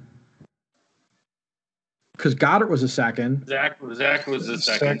second? Because Goddard was a second. Zach was a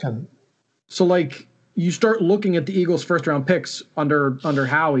second. So like you start looking at the Eagles' first round picks under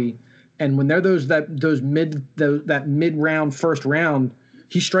Howie, and when they're that mid round first round,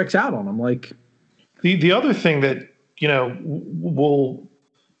 he strikes out on them. Like the other thing that will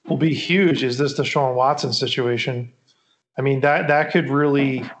be huge is this Deshaun Watson situation. I mean that could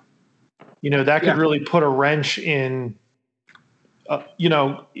really really put a wrench in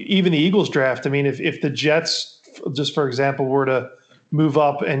even the Eagles draft. I mean if the Jets, just for example, were to move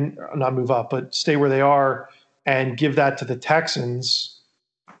up and not move up, but stay where they are and give that to the Texans,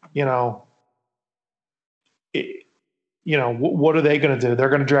 what are they going to do? They're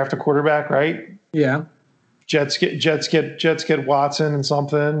going to draft a quarterback, right? Yeah. Jets get Watson and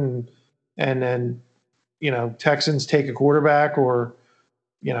something, and then Texans take a quarterback or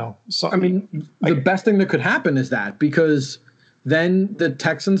I mean, the best thing that could happen is that, because then the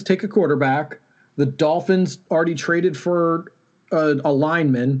Texans take a quarterback. The Dolphins already traded for a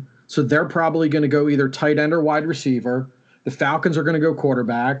lineman, so they're probably going to go either tight end or wide receiver. The Falcons are going to go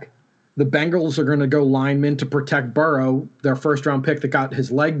quarterback. The Bengals are going to go lineman to protect Burrow, their first round pick that got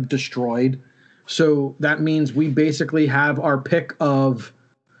his leg destroyed. So that means we basically have our pick of,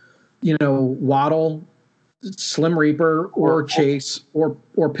 Waddle, Slim Reaper, or Chase, or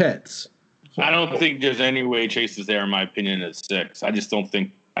Pitts. I don't think there's any way Chase is there, in my opinion, at 6. I just don't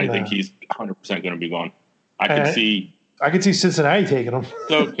think. I think he's 100% going to be gone. I can see Cincinnati taking him.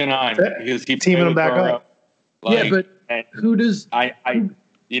 So can I, because he's teaming him back up. But who does?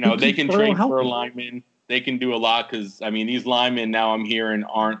 They can trade for a lineman. They can do a lot because these linemen now I'm hearing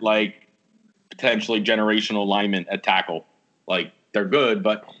aren't like potentially generational linemen at tackle. Like they're good,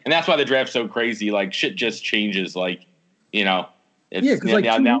 and that's why the draft's so crazy. Like shit just changes. Like because like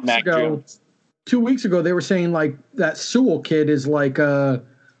now Mac Jones. 2 weeks ago they were saying like that Sewell kid is like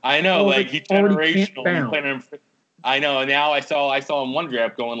I know, like he's generational. I know. And now I saw in one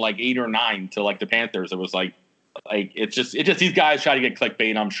draft going like 8 or 9 to like the Panthers. It was like it's just these guys try to get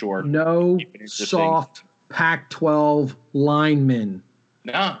clickbait. I'm sure. No soft Pac-12 linemen.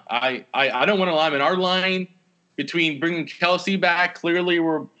 No, I don't want a lineman. Our line between bringing Kelsey back, clearly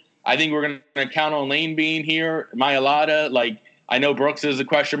I think we're going to count on Lane being here. Mailata, like I know Brooks is a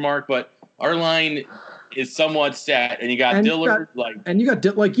question mark, but our line is somewhat set, and you got Dillard, we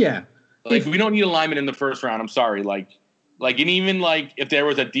don't need a lineman in the first round. I'm sorry, and even like if there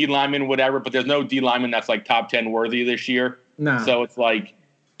was a D lineman, whatever, but there's no D lineman that's like top 10 worthy this year. No. So it's like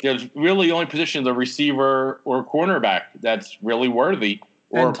there's really only positions a receiver or cornerback that's really worthy,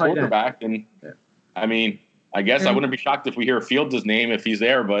 or a quarterback. And I guess I wouldn't be shocked if we hear Fields' name if he's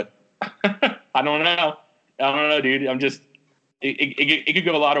there, but I don't know, dude. I'm just it could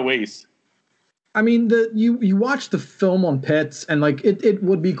go a lot of ways. I mean, you watch the film on Pitts, and like it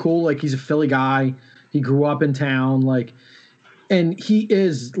would be cool. Like he's a Philly guy, he grew up in town. Like And he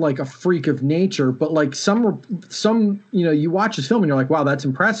is like a freak of nature, but like some, you watch his film and you're like, wow, that's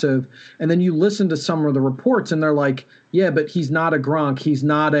impressive. And then you listen to some of the reports and they're like, yeah, but he's not a Gronk. He's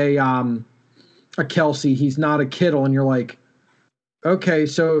not a Kelsey. He's not a Kittle. And you're like, okay,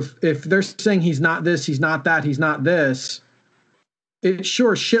 so if they're saying he's not this, he's not that, he's not this, it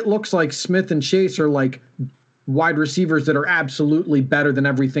sure shit looks like Smith and Chase are like wide receivers that are absolutely better than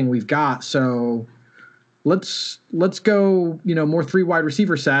everything we've got. So let's go, more 3 wide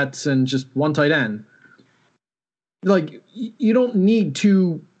receiver sets and just 1 tight end. Like, you don't need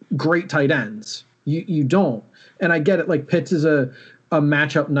 2 great tight ends. You don't. And I get it. Like, Pitts is a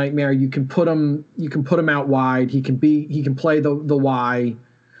matchup nightmare. You can put him out wide. He can play the Y,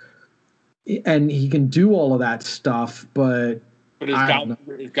 and he can do all of that stuff. But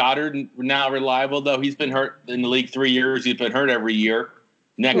is Goddard now reliable though? He's been hurt in the league 3 years. He's been hurt every year.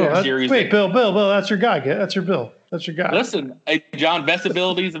 Bill, that's your guy. That's your Bill. That's your guy. Listen, John, best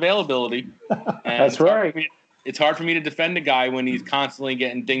ability is availability. That's right. It's hard for me to defend a guy when he's constantly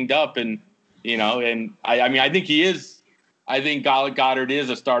getting dinged up, and I think he is. I think Goddard is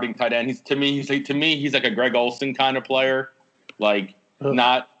a starting tight end. He's like a Greg Olsen kind of player, like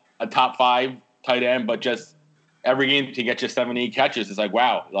not a top 5 tight end, but just every game to get you 70 catches. It's like,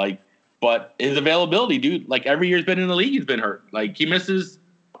 wow, but his availability, dude, like every year he's been in the league, he's been hurt. Like he misses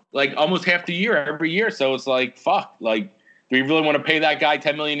like almost half the year every year. So it's like, fuck, like, do we really want to pay that guy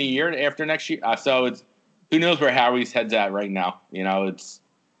 $10 million a year after next year? So it's, who knows where Howie's head's at right now? It's,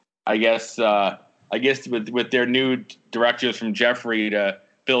 I guess with their new directives from Jeffrey to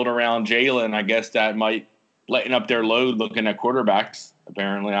build around Jalen, I guess that might lighten up their load looking at quarterbacks.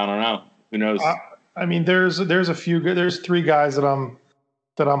 Apparently, I don't know. Who knows? There's 3 guys that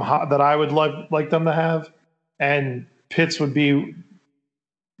I would like them to have, and Pitts would be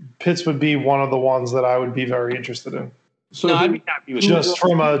one of the ones that I would be very interested in. So no, I'd be happy with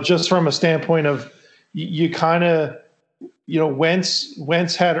just from a standpoint of you kind of,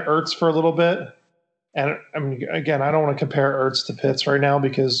 Wentz had Ertz for a little bit, and I mean, again, I don't want to compare Ertz to Pitts right now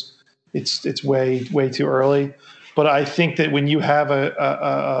because it's way too early. But I think that when you have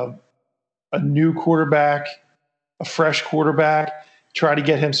a new quarterback, a fresh quarterback, try to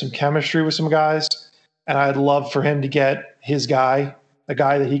get him some chemistry with some guys, and I'd love for him to get his guy, a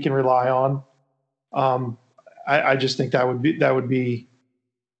guy that he can rely on. I just think that would be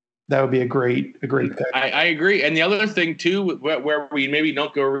a great pick. I agree. And the other thing too, where we maybe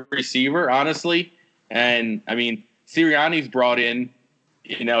don't go receiver, honestly, and I mean Sirianni's brought in,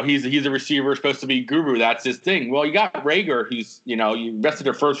 he's a receiver supposed to be guru. That's his thing. Well, you got Rager, who's you invested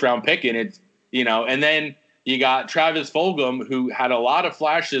a 1st round pick in it, and then you got Travis Fulgham, who had a lot of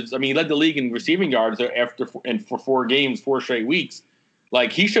flashes. I mean, he led the league in receiving yards for 4 games, 4 straight weeks.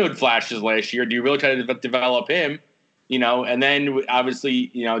 Like, he showed flashes last year. Do you really try to develop him? And then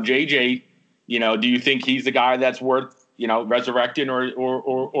obviously, JJ, do you think he's the guy that's worth, resurrecting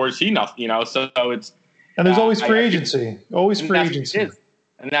or is he nothing? So it's, and there's always free agency, agency.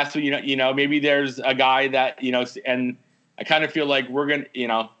 And that's what, maybe there's a guy that, and I kind of feel like we're going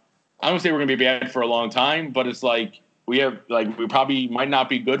to, I don't say we're going to be bad for a long time, but it's like, we probably might not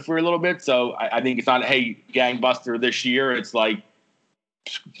be good for a little bit. So I think it's not, hey, gangbuster this year. It's like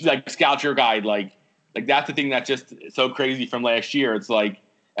scout your guy. Like that's the thing that's just so crazy from last year. It's like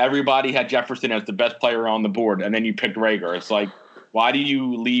everybody had Jefferson as the best player on the board, and then you picked Rager. It's like, why do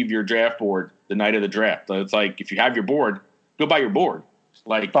you leave your draft board the night of the draft? So it's like, if you have your board, go by your board.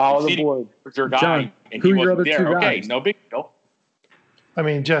 Like, follow the board. Your guy, John, and he wasn't there. Okay, guys? No big deal. I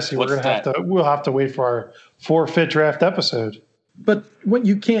mean, Jesse, we'll have to wait for our forfeit draft episode. But what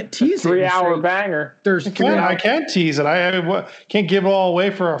you can't tease 3-hour banger. I can't tease it. I can't give it all away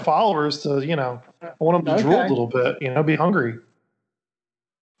for our followers to, I want them to drool a little bit, be hungry.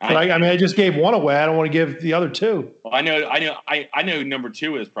 But I just gave 1 away. I don't want to give the other 2. Well, I know number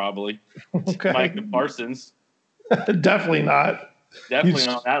 2 is probably Micah Parsons. Definitely not. Definitely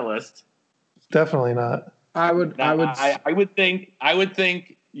not on that list. Definitely not. I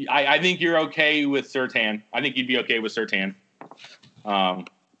think you're okay with Surtain. I think you'd be okay with Surtain. I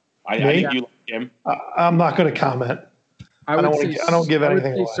think you like him. I'm not going to comment. I don't give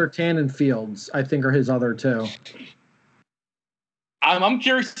anything away. Surtain and Fields, I think, are his other 2. I'm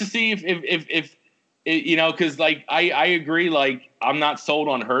curious to see if because like I agree. Like, I'm not sold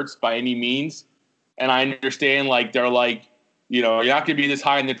on Hurts by any means, and I understand like they're like, you're not going to be this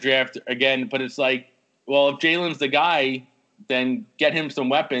high in the draft again. But it's like, well, if Jalen's the guy, then get him some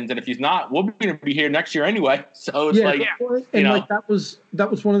weapons, and if he's not, we'll be here next year anyway. So it's like that was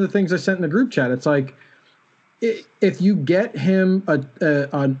one of the things I sent in the group chat. It's like, if you get him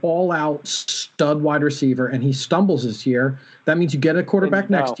an all-out stud wide receiver and he stumbles this year, that means you get a quarterback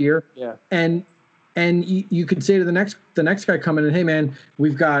next year. Yeah. And you could say to the next guy coming in, hey man,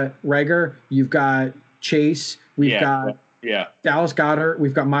 we've got Reagor, you've got Chase, we've got Dallas Goedert,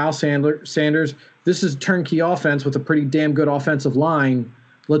 we've got Miles Sanders. This is turnkey offense with a pretty damn good offensive line.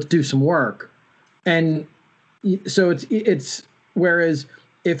 Let's do some work. And so it's whereas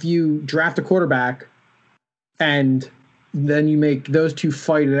if you draft a quarterback and then you make those two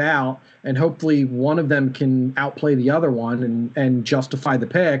fight it out, and hopefully one of them can outplay the other one and justify the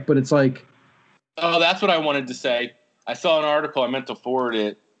pick. But it's like, oh, that's what I wanted to say. I saw an article. I meant to forward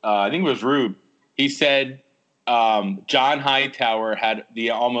it. I think it was Rube. He said John Hightower had the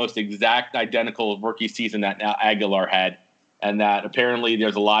almost exact identical rookie season that now Aguilar had, and that apparently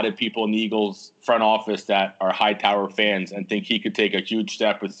there's a lot of people in the Eagles front office that are Hightower fans and think he could take a huge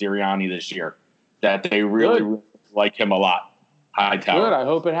step with Sirianni this year. That they really like him a lot, Hightower. Good. I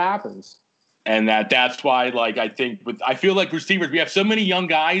hope it happens. And that's why, like, I think I feel like receivers, we have so many young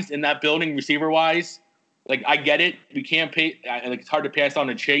guys in that building, receiver wise. Like, I get it. We can't pay. It's hard to pass on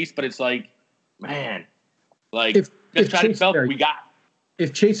to Chase, but it's like, man, like, if try to develop what we got.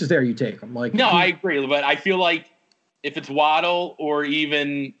 If Chase is there, you take him. Like, no, I agree, but I feel like if it's Waddle or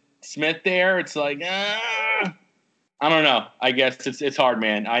even Smith there, it's like, I don't know. I guess it's hard,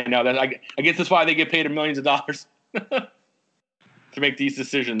 man. I know that. I guess that's why they get paid millions of dollars to make these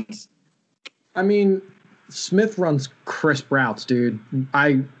decisions. I mean, Smith runs crisp routes, dude.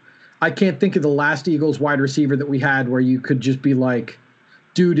 I can't think of the last Eagles wide receiver that we had where you could just be like,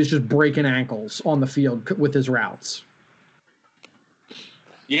 dude is just breaking ankles on the field with his routes.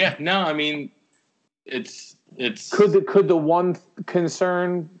 Yeah, no, I mean, it's could the one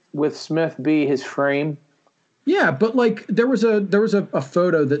concern with Smith be his frame? Yeah, but like there was a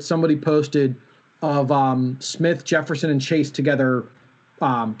photo that somebody posted of Smith, Jefferson, and Chase together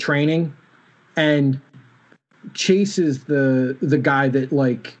training, and Chase is the guy that,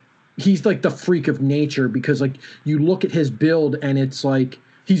 like, he's like the freak of nature, because like you look at his build and it's like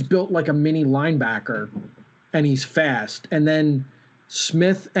he's built like a mini linebacker and he's fast. And then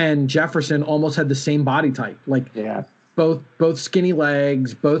Smith and Jefferson almost had the same body type, like both skinny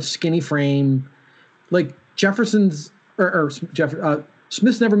legs, both skinny frame. Like Jefferson's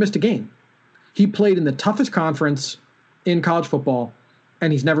Smith's never missed a game. He played in the toughest conference in college football,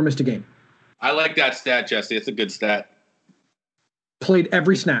 and he's never missed a game. I like that stat, Jesse. It's a good stat. Played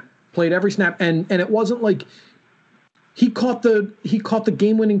every snap, and it wasn't like he caught the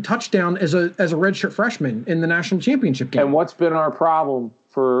game-winning touchdown as a redshirt freshman in the national championship game. And what's been our problem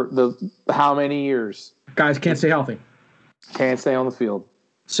for how many years? Guys can't stay healthy. Can't stay on the field.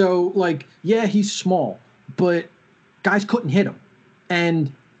 So, like, yeah, he's small, but guys couldn't hit him.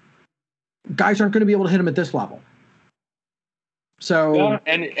 And guys aren't going to be able to hit him at this level. So, yeah,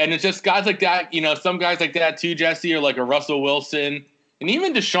 and it's just guys like that, some guys like that too, Jesse, or like a Russell Wilson, and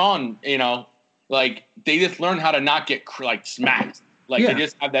even Deshaun, like they just learn how to not get like smacked. Like they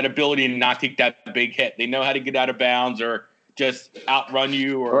just have that ability to not take that big hit. They know how to get out of bounds or just outrun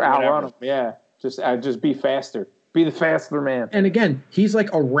you or outrun them. Yeah, just be faster. Be the faster man. And again, he's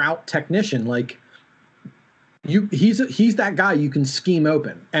like a route technician. Like he's that guy you can scheme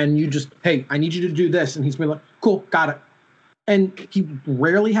open, and you just, hey, I need you to do this, and he's been like, cool, got it. And he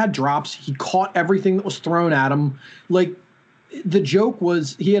rarely had drops. He caught everything that was thrown at him. Like the joke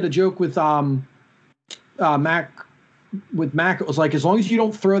was, he had a joke with Mac. With Mac, it was like, as long as you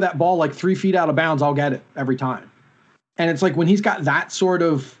don't throw that ball like 3 feet out of bounds, I'll get it every time. And it's like when he's got that sort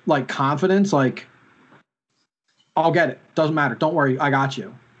of like confidence, like, I'll get it. Doesn't matter. Don't worry. I got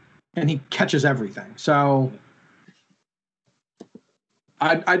you. And he catches everything. So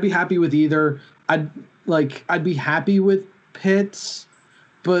I'd be happy with either. I'd be happy with Pitts,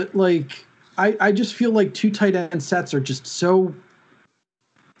 but like I just feel like two tight end sets are just so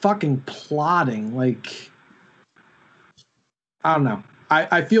fucking plodding. Like, I don't know.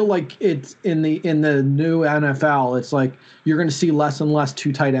 I feel like it's in the new NFL, it's like you're going to see less and less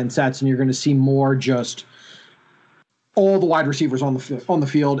two tight end sets, and you're going to see more just all the wide receivers on the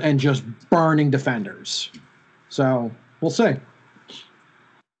field and just burning defenders. So we'll see.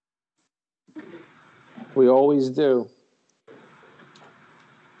 We always do.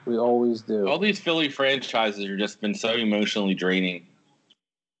 We always do. All these Philly franchises have just been so emotionally draining.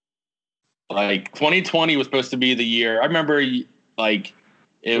 Like 2020 was supposed to be the year. I remember, like,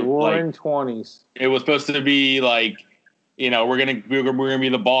 it roaring 20s. It was supposed to be like, we're gonna be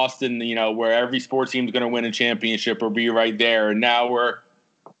the Boston, where every sports team's gonna win a championship or be right there. And now we're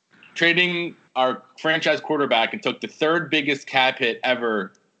trading our franchise quarterback and took the third biggest cap hit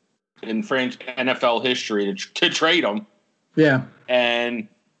ever in French NFL history to trade him. Yeah. And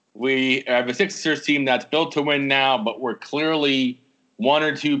we have a Sixers team that's built to win now, but we're clearly one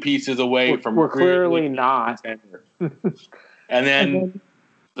or two pieces away from. We're clearly not. And then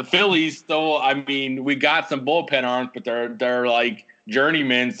the Phillies still. I mean, we got some bullpen arms, but they're like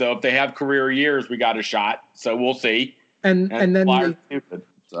journeymen. So if they have career years, we got a shot. So we'll see. And then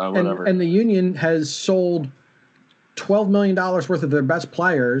whatever. And the Union has sold $12 million worth of their best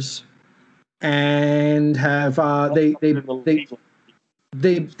players, and have they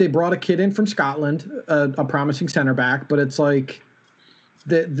brought a kid in from Scotland, a promising center back, but it's like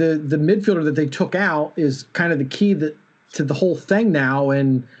the midfielder that they took out is kind of the key to the whole thing now,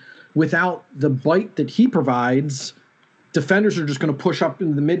 and without the bite that he provides, defenders are just going to push up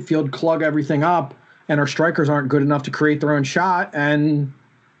into the midfield, clog everything up, and our strikers aren't good enough to create their own shot, and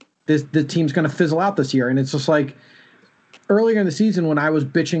the team's going to fizzle out this year. And it's just like earlier in the season when I was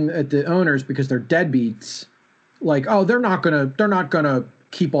bitching at the owners because they're deadbeats, like, oh, they're not gonna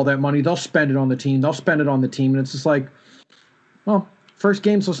keep all that money. They'll spend it on the team. And it's just like, well, first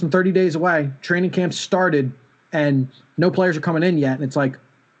game's less than 30 days away. Training camp started, and no players are coming in yet. And it's like,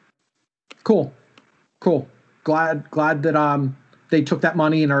 cool. Glad that they took that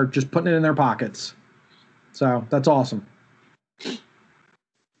money and are just putting it in their pockets. So that's awesome.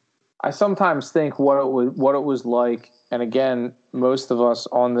 I sometimes think what it was like, and again, most of us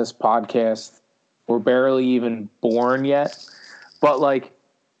on this podcast were barely even born yet, but like,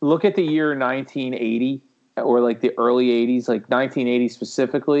 look at the year 1980 or like the early 80s, like 1980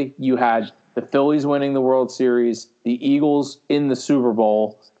 specifically. You had the Phillies winning the World Series, the Eagles in the Super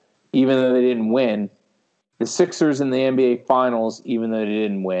Bowl, even though they didn't win, the Sixers in the NBA Finals, even though they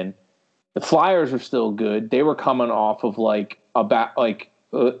didn't win. The Flyers were still good. They were coming off of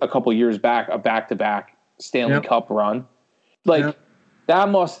a couple years back, a back-to-back Stanley Cup run. That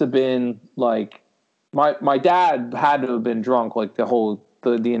must have been like, my dad had to have been drunk like the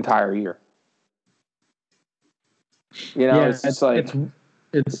entire year. You know, it's wild.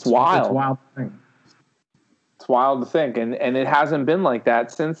 It's wild thing. It's wild to think, and it hasn't been like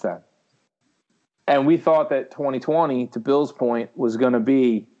that since then. And we thought that 2020, to Bill's point, was going to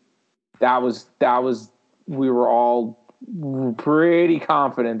be we were all pretty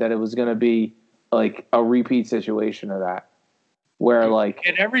confident that it was going to be like a repeat situation of that, where like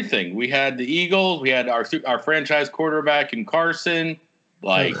and everything. We had the Eagles, we had our franchise quarterback in Carson.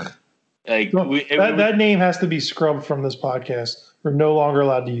 That name has to be scrubbed from this podcast. We're no longer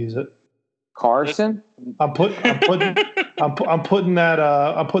allowed to use it. Carson. I'm putting that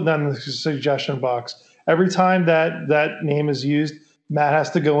in the suggestion box. Every time that name is used, Matt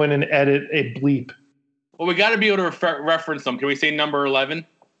has to go in and edit a bleep. Well, we got to be able to reference them. Can we say number 11?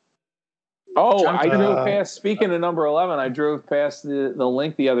 Oh, I drove past. Speaking of number 11, I drove past the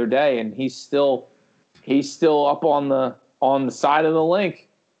link the other day, and he's still up on the side of the link.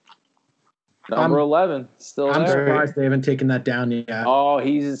 Number 11, still I'm there. surprised they haven't taken that down yet. Oh,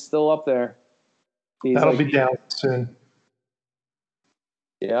 he's still up there. That'll be down soon.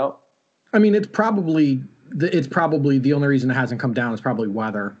 Yeah. I mean, it's probably the only reason it hasn't come down is probably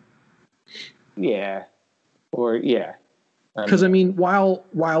weather. Yeah. Or yeah. Because I mean, while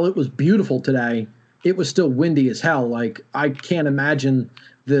it was beautiful today, it was still windy as hell. Like, I can't imagine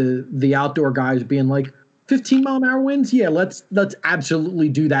the outdoor guys being like, 15-mile-an-hour winds. Yeah, let's absolutely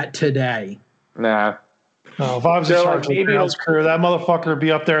do that today. Nah. No, if I was a Chargers grounds crew, that motherfucker would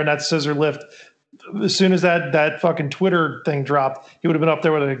be up there in that scissor lift. As soon as that fucking Twitter thing dropped, he would have been up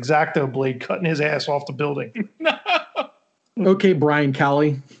there with an X-Acto blade cutting his ass off the building. Okay, Brian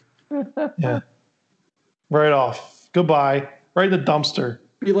Kelly. Yeah. Right off. Goodbye. Right in the dumpster.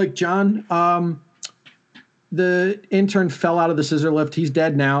 Be like, John, the intern fell out of the scissor lift. He's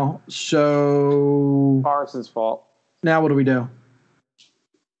dead now. So Carson's fault. Now what do we do?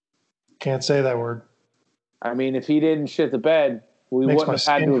 Can't say that word. I mean, if he didn't shit the bed, we wouldn't have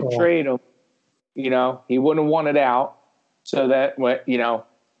had to have traded him. You know, he wouldn't have wanted out, so that, you know,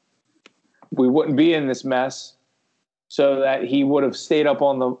 we wouldn't be in this mess. So that he would have stayed up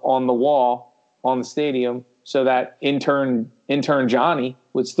on the wall on the stadium, so that intern Johnny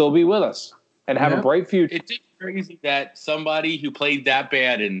would still be with us and have a bright future. It's just crazy that somebody who played that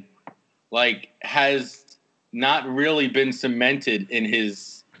bad and like has not really been cemented in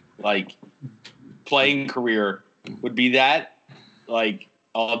his like playing career would be that like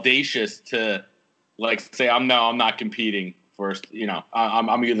audacious to like say I'm not competing first. You know,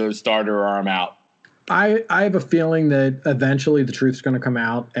 I'm either the starter or I'm out. I have a feeling that eventually the truth's going to come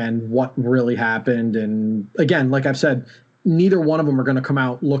out and what really happened. And again, like I've said, neither one of them are going to come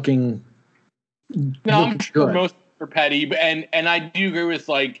out looking. No, I'm sure most are petty, and I do agree with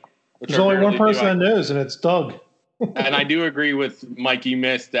like There's only one person that knows, and it's Doug. And I do agree with Mikey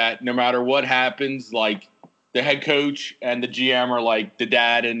Miss that no matter what happens, like the head coach and the GM are like the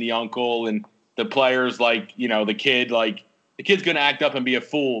dad and the uncle, and the players like, the kid, like the kid's going to act up and be a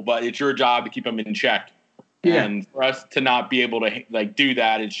fool, but it's your job to keep him in check. Yeah. And for us to not be able to like do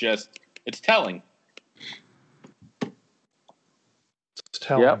that, it's telling. It's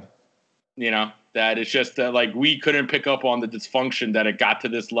telling. Yep. That it's just that like we couldn't pick up on the dysfunction that it got to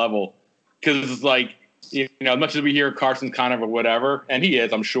this level, because it's like, as much as we hear Carson's kind of a whatever, and he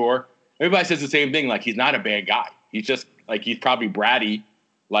is, I'm sure, everybody says the same thing. Like, he's not a bad guy. He's just like, he's probably bratty,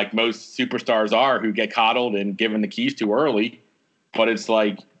 like most superstars are, who get coddled and given the keys too early. But it's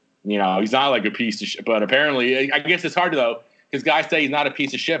like, he's not like a piece of shit. But apparently, I guess it's hard though, because guys say he's not a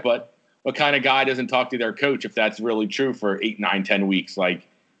piece of shit, but what kind of guy doesn't talk to their coach if that's really true for 8, 9, 10 weeks? Like,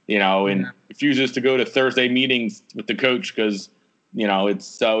 and refuses to go to Thursday meetings with the coach because,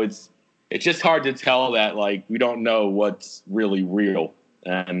 it's just hard to tell that, like, we don't know what's really real.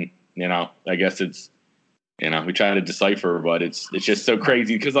 And, I guess it's, we try to decipher, but it's just so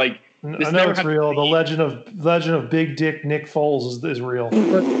crazy because, like, I know it's real. The legend of Big Dick Nick Foles is real.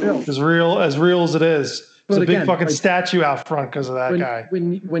 As real as it is. There's a big fucking statue out front because of that guy.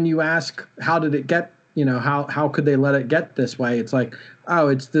 When you ask how did it get, how could they let it get this way? It's like, oh,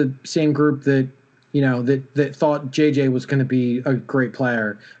 it's the same group that that thought JJ was going to be a great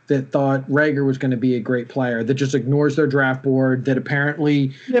player, that thought Rager was going to be a great player, that just ignores their draft board, that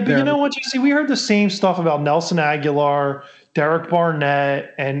apparently. Yeah, but you know what, JC? We heard the same stuff about Nelson Aguilar, Derek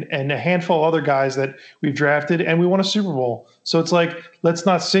Barnett, and a handful of other guys that we've drafted, and we won a Super Bowl. So it's like, let's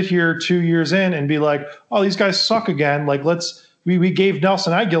not sit here 2 years in and be like, oh, these guys suck again. Like, we gave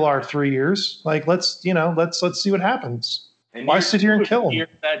Nelson Aguilar 3 years. Like, let's see what happens. And why sit here and kill him?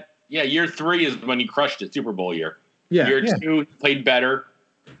 Year 3 is when he crushed it, Super Bowl year. Yeah. Year 2, he played better.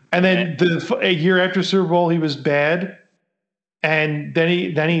 And then a year after Super Bowl, he was bad. And then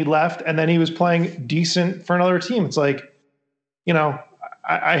he left, and then he was playing decent for another team. It's like,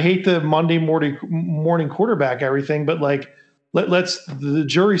 I hate the Monday morning quarterback everything, but like, the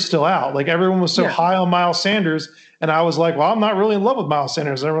jury's still out. Like, everyone was so high on Miles Sanders, and I was like, well, I'm not really in love with Miles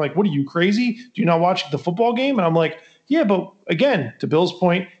Sanders. And they were like, what are you, crazy? Do you not watch the football game? And I'm like, yeah, but again, to Bill's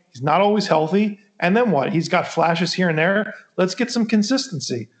point, he's not always healthy. And then what? He's got flashes here and there. Let's get some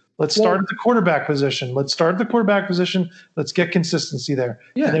consistency. Let's start at the quarterback position. Let's get consistency there.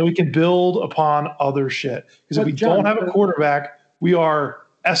 Yeah. And then we can build upon other shit. Because if we don't have a quarterback, we are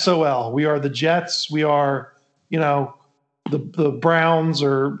SOL. We are the Jets. We are, the Browns,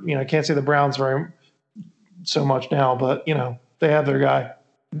 or, I can't say the Browns very so much now, but, they have their guy.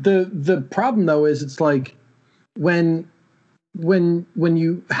 The problem, though, is it's like when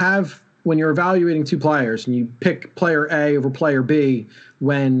you're evaluating two players and you pick player A over player B,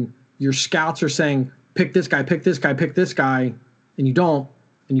 when your scouts are saying, pick this guy, pick this guy, pick this guy, and you don't,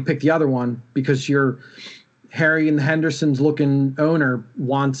 and you pick the other one because your Harry and the Henderson's looking owner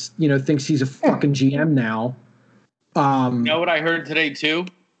thinks he's a fucking GM now. You know what I heard today too?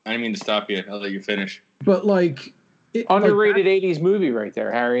 I didn't mean to stop you. I'll let you finish. But like, underrated 80s movie right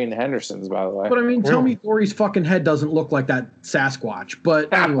there, Harry and the Hendersons, by the way. But I mean, tell me Thor's fucking head doesn't look like that Sasquatch.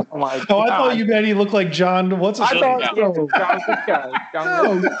 But anyway. I thought you meant he looked like John. What's his name? No, look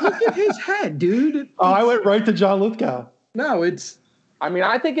at his head, dude. I went right to John Lithgow. No, it's. I mean,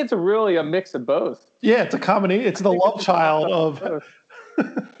 I think it's really a mix of both. Yeah, it's a combination. It's the love child of.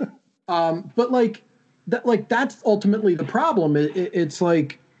 But like that's ultimately the problem. It's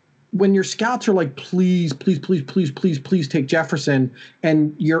like, when your scouts are like, please take Jefferson,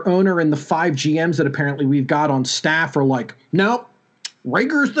 and your owner and the 5 GMs that apparently we've got on staff are like, nope,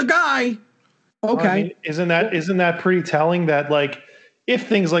 Rager's the guy. Okay. I mean, isn't that pretty telling that, like, if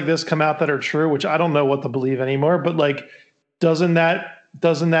things like this come out that are true, which I don't know what to believe anymore, but like, doesn't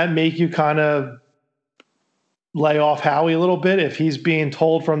that make you kind of lay off Howie a little bit if he's being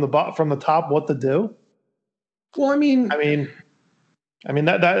told from the top what to do? Well, I mean,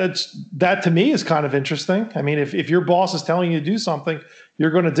 that to me is kind of interesting. I mean, if your boss is telling you to do something,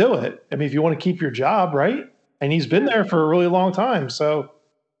 you're going to do it. I mean, if you want to keep your job, right? And he's been there for a really long time. So,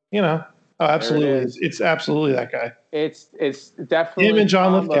 absolutely. It's absolutely that guy. It's definitely him and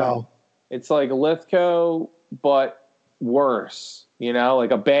John Lithgow. It's like Lithgow, but worse,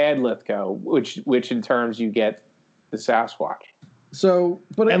 like a bad Lithgow, which in terms you get the Sasquatch. So,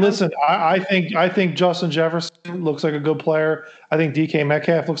 listen, I think Justin Jefferson looks like a good player. I think DK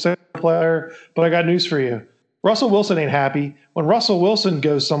Metcalf looks like a good player. But I got news for you: Russell Wilson ain't happy. When Russell Wilson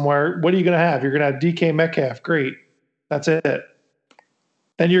goes somewhere, what are you going to have? You're going to have DK Metcalf. Great, that's it.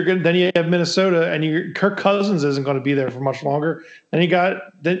 Then you have Minnesota, and Kirk Cousins isn't going to be there for much longer. And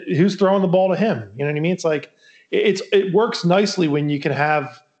who's throwing the ball to him? You know what I mean? It's like it works nicely when you can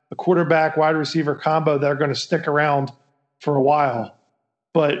have a quarterback wide receiver combo that are going to stick around for a while.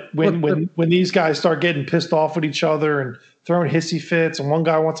 But when these guys start getting pissed off with each other and throwing hissy fits, and one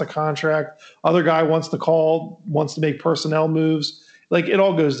guy wants a contract, other guy wants to make personnel moves, like it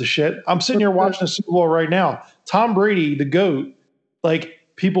all goes to shit. I'm sitting here watching the Super Bowl right now. Tom Brady, the GOAT, like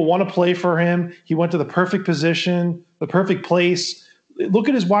people want to play for him. He went to the perfect position, the perfect place. Look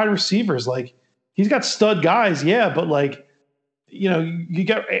at his wide receivers. Like he's got stud guys, yeah, but like, you know, you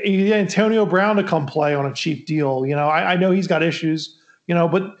get Antonio Brown to come play on a cheap deal. You know, I know he's got issues. You know,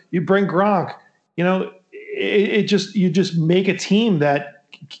 but you bring Gronk, you know, you just make a team that,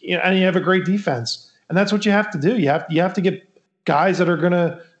 you know, and you have a great defense, and that's what you have to do. You have to get guys that are going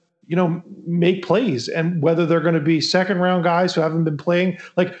to, you know, make plays, and whether they're going to be second round guys who haven't been playing,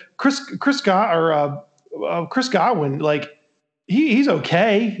 like Chris Godwin, like he's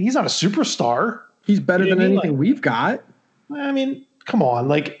okay. He's not a superstar. He's better than anything we've got. I mean, come on,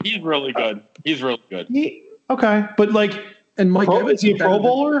 like he's really good. He's really good. Okay, but like. And Mike Evans, is he a Pro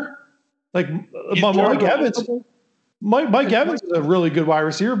Bowler? Like Mike Evans. Mike Evans is a really good wide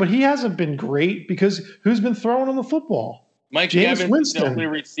receiver, but he hasn't been great because who's been throwing on the football? Mike Evans is the only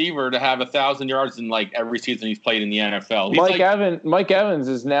receiver to have 1,000 yards in like every season he's played in the NFL. Mike Evans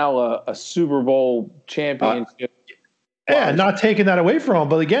is now a Super Bowl championship. Yeah, not taking that away from him,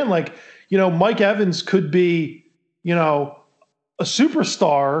 but again, like, you know, Mike Evans could be, you know, a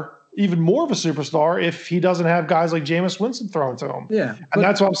superstar. Even more of a superstar if he doesn't have guys like Jameis Winston throwing to him. Yeah. And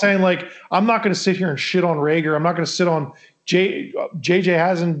that's what I'm saying. Like, I'm not going to sit here and shit on Rager. I'm not going to sit on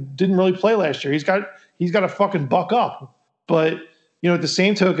JJ didn't really play last year. He's got to fucking buck up. But, you know, at the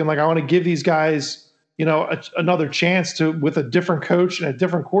same token, like I want to give these guys, you know, another chance with a different coach and a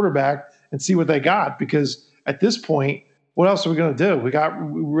different quarterback and see what they got. Because at this point, what else are we going to do? We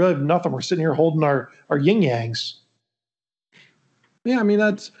really have nothing. We're sitting here holding our yin yangs. Yeah. I mean,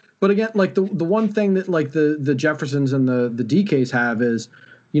 but again, like the one thing that like the Jeffersons and the DKs have is,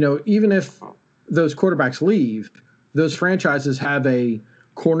 you know, even if those quarterbacks leave, those franchises have a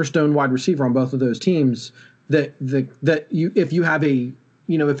cornerstone wide receiver on both of those teams if you have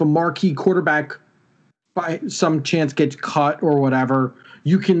if a marquee quarterback by some chance gets cut or whatever,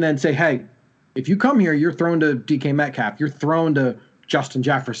 you can then say, hey, if you come here, you're thrown to DK Metcalf, you're thrown to Justin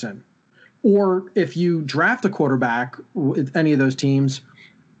Jefferson. Or if you draft a quarterback with any of those teams,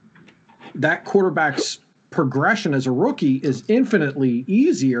 that quarterback's progression as a rookie is infinitely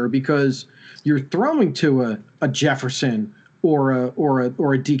easier because you're throwing to a Jefferson or a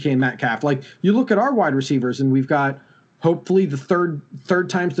DK Metcalf. Like you look at our wide receivers, and we've got hopefully the third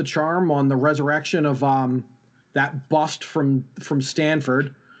time's the charm on the resurrection of that bust from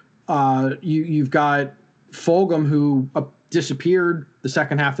Stanford. You've got Fulgham, who disappeared the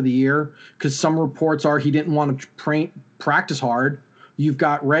second half of the year because some reports are he didn't want to practice hard. You've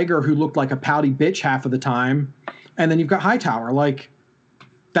got Rager, who looked like a pouty bitch half of the time. And then you've got Hightower. Like,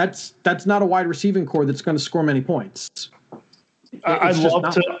 that's not a wide receiving core that's going to score many points. I'd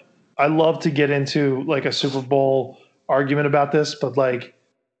love to get into, like, a Super Bowl argument about this, but, like,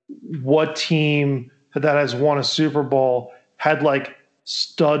 what team that has won a Super Bowl had, like,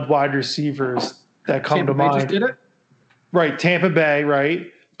 stud wide receivers that come to mind? Just did it? Right, Tampa Bay,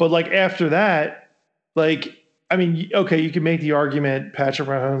 right? But, like, after that, like – I mean, okay, you can make the argument Patrick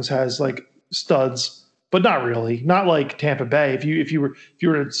Mahomes has like studs, but not really. Not like Tampa Bay. If you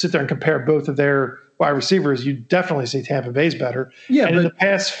were to sit there and compare both of their wide receivers, you'd definitely say Tampa Bay's better. Yeah, and in the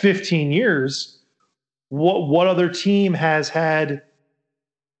past 15 years, what other team has had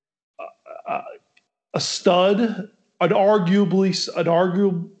a stud, an arguably stud?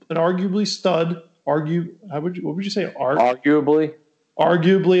 What would you say?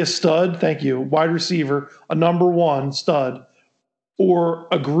 Arguably a stud, thank you, wide receiver, a number one stud, or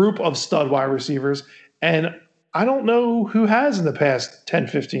a group of stud wide receivers. And I don't know who has in the past 10,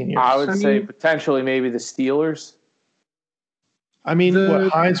 15 years. I would say potentially maybe the Steelers. I mean,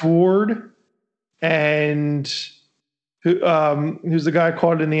 Hines Ward and who's the guy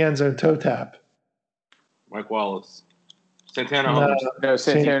caught in the end zone toe tap? Mike Wallace. Santana Holmes. No,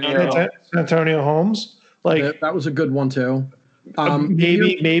 Santonio Holmes. Like that was a good one too.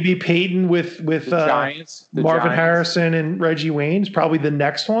 Maybe Peyton with Giants, Marvin Harrison and Reggie Wayne's probably the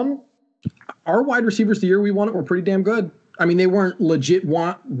next one. Our wide receivers the year we won it were pretty damn good. I mean, they weren't legit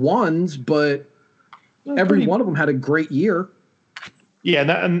ones, but every one of them had a great year. Yeah,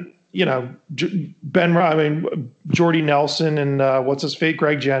 and you know, Jordy Nelson and what's his fate,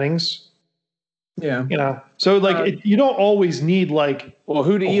 Greg Jennings. Yeah. So you don't always need like. Well,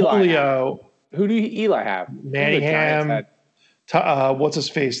 who do Eli Julio? Have? Who do Eli have? Manningham. What's his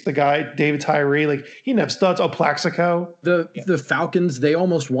face? The guy David Tyree. Like he didn't have studs. Oh, Plaxico. The Falcons, they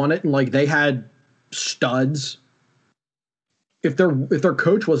almost won it, and like they had studs. If their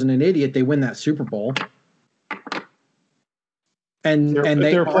coach wasn't an idiot, they win that Super Bowl. And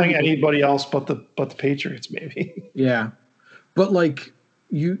they were playing anybody else but the Patriots, maybe. Yeah, but like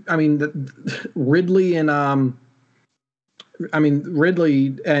Ridley and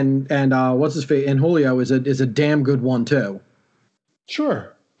Ridley and what's his face, and Julio is a damn good one too.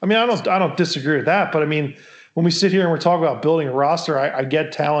 Sure. I mean, I don't disagree with that, but I mean, when we sit here and we're talking about building a roster, I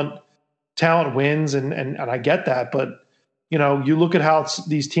get talent wins and I get that, but you look at how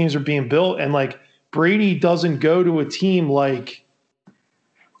these teams are being built, and like Brady doesn't go to a team like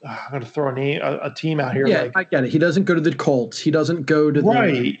I'm going to throw a team out here. Yeah, I get it. He doesn't go to the Colts. He doesn't go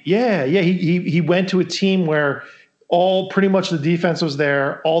to Yeah. He went to a team where pretty much the defense was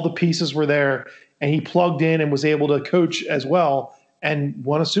there, all the pieces were there, and he plugged in and was able to coach as well and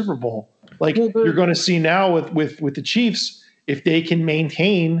won a Super Bowl. Like you're going to see now with the Chiefs, if they can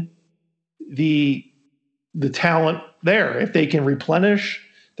maintain the talent there, if they can replenish,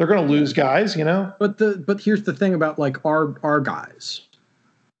 they're going to lose guys, But here's the thing about like our guys.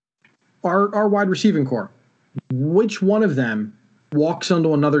 Our wide receiving core, which one of them walks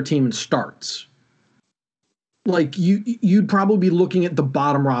onto another team and starts? Like you'd probably be looking at the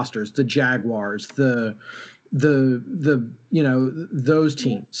bottom rosters, the Jaguars, the those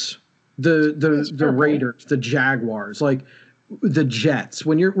teams, the Raiders, the Jaguars, like the Jets.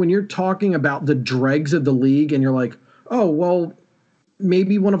 When you're talking about the dregs of the league, and you're like, oh well,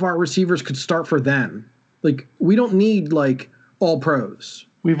 maybe one of our receivers could start for them. Like we don't need like all pros.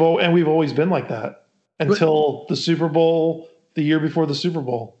 We've always been like that until the Super Bowl, the year before the Super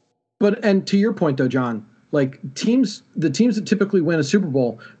Bowl. And to your point though, John, like the teams that typically win a Super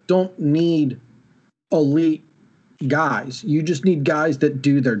Bowl don't need elite guys. You just need guys that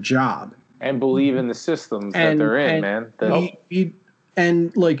do their job and believe in the systems that they're in, man. If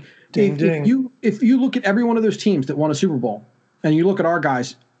you look at every one of those teams that won a Super Bowl, and you look at our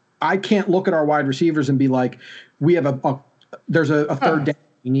guys, I can't look at our wide receivers and be like, we have there's a third down.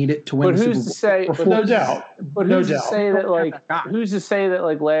 You need it to win. But who's to say? No doubt. But who's to say that who's to say that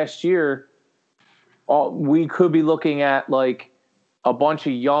like last year, we could be looking at like a bunch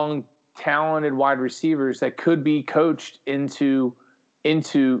of young, talented wide receivers that could be coached into.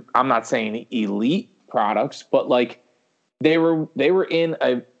 I'm not saying elite products, but like they were in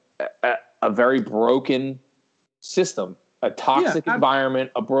a very broken system, a toxic environment,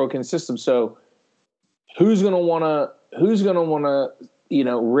 a broken system. So who's going to want to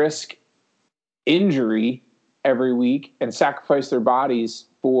risk injury every week and sacrifice their bodies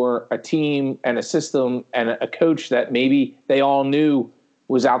for a team and a system and a coach that maybe they all knew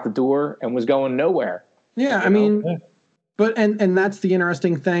was out the door and was going nowhere? Yeah, but and that's the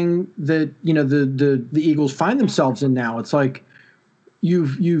interesting thing that the Eagles find themselves in now. It's like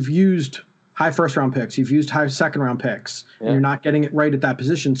you've used high first round picks, you've used high second round picks, and you're not getting it right at that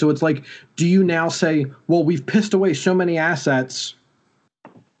position. So it's like, do you now say, well, we've pissed away so many assets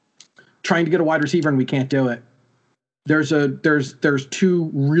trying to get a wide receiver and we can't do it? There's two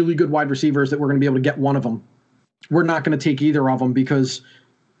really good wide receivers that we're going to be able to get one of them. We're not going to take either of them because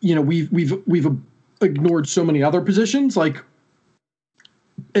we've ignored so many other positions. Like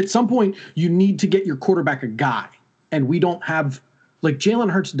at some point you need to get your quarterback a guy, and we don't have, like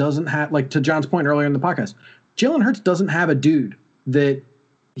Jalen Hurts doesn't have, like to John's point earlier in the podcast, Jalen Hurts doesn't have a dude that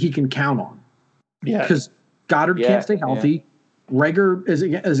he can count on. Yeah. Because Goddard can't stay healthy. Yeah. Rager is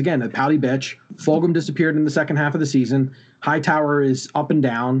again a pouty bitch. Fulgham disappeared in the second half of the season. Hightower is up and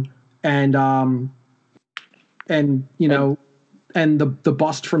down, and the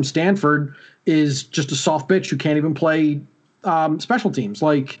bust from Stanford is just a soft bitch who can't even play special teams.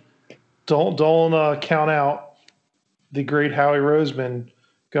 Like, don't count out the great Howie Roseman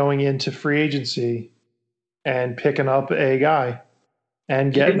going into free agency and picking up a guy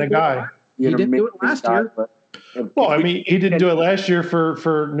and getting a guy. He didn't do it last year. Well, I mean, he didn't do it last year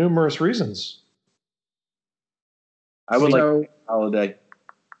for numerous reasons. I would like Golladay.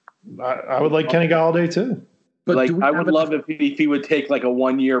 I would like Kenny Golladay too. But like, I would love if he would take like a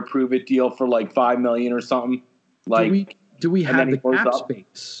 1-year prove it deal for like $5 million or something. Like, do we have the cap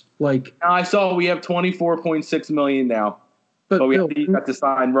space? Like, now I saw we have $24.6 million now, but we have to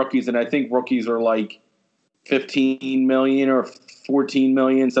sign rookies, and I think rookies are like $15 million or $14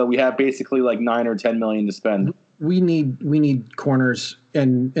 million. So we have basically like $9 or $10 million to spend. We need corners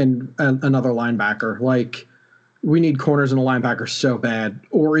and another linebacker. Like, corners and a linebacker so bad.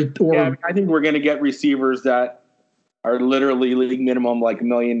 I think we're going to get receivers that are literally league minimum, like $1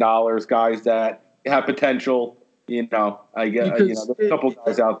 million guys that have potential. You know, I get there's a couple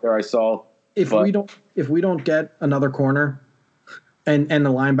guys out there I saw. If we don't get another corner and the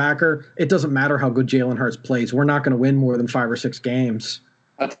linebacker, it doesn't matter how good Jalen Hurts plays. We're not going to win more than 5 or 6 games.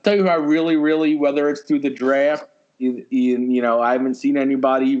 I'll tell you who I really, whether it's through the draft, I haven't seen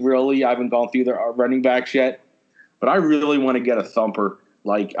anybody really. I haven't gone through the running backs yet, but I really want to get a thumper.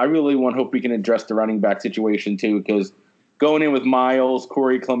 Like, I really hope we can address the running back situation too, because going in with Miles,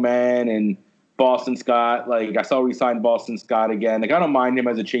 Corey Clement, and Boston Scott, like, I saw we signed Boston Scott again. Like, I don't mind him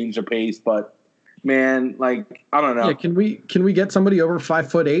as a change of pace, but man, like, I don't know. Yeah, can we get somebody over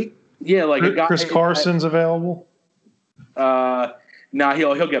 5'8"? Yeah, like a guy. Chris Carson's available.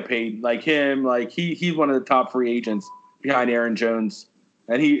 He'll get paid. Like him, like he's one of the top free agents behind Aaron Jones,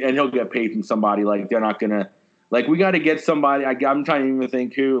 and he'll get paid from somebody. Like, they're not gonna, like, we got to get somebody. I'm trying to even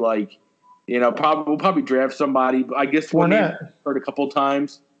think who. Like, we'll probably draft somebody. I guess Fournette heard a couple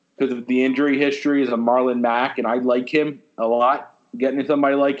times because of the injury history is a Marlon Mack, and I like him a lot. Getting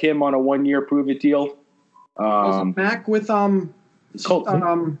somebody like him on a 1-year prove-it deal. Mack with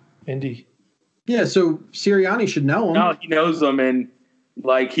Indy. Yeah, so Sirianni should know him. No, he knows him, and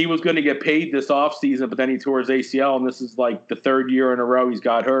like, he was going to get paid this offseason, but then he tore his ACL, and this is like the 3rd year in a row he's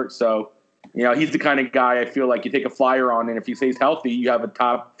got hurt. So, he's the kind of guy I feel like you take a flyer on, and if he stays healthy, you have a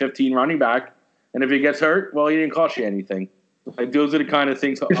top 15 running back. And if he gets hurt, well, he didn't cost you anything. Like, those are the kind of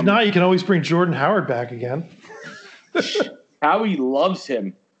things. If not, you can always bring Jordan Howard back again. Howie loves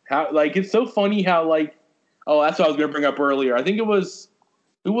him. It's so funny how, like, that's what I was going to bring up earlier. I think it was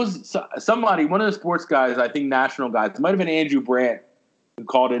somebody, one of the sports guys, I think national guys. It might have been Andrew Brandt who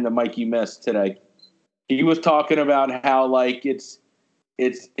called into Mikey Miss today. He was talking about how, like, it's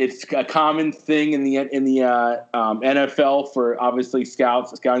a common thing in the NFL for, obviously,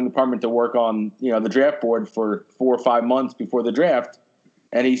 scouting department to work on the draft board for 4 or 5 months before the draft.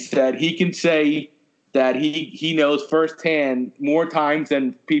 And he said he can say that he knows firsthand more times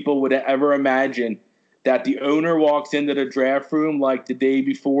than people would ever imagine that the owner walks into the draft room like the day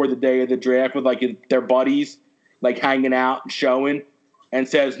before the day of the draft with like their buddies, like hanging out and showing, and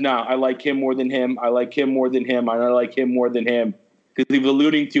says, "No, I like him more than him. I like him more than him. I like him more than him." Because he was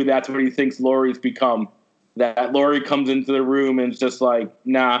alluding to that's what he thinks Laurie's become. That Laurie comes into the room and it's just like,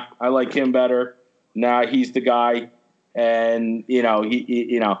 "Nah, I like him better. Nah, he's the guy." And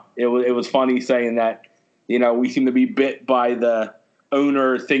it was funny saying that. We seem to be bit by the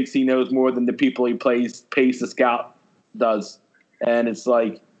owner thinks he knows more than the people he pays the scout does. And it's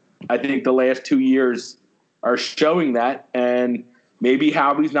like, I think the last 2 years are showing that. And maybe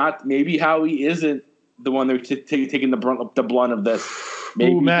Howie isn't the one that's taking the blunt of this.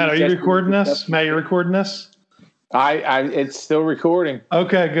 Maybe Matt, are you recording this? Matt, you're recording this? It's still recording.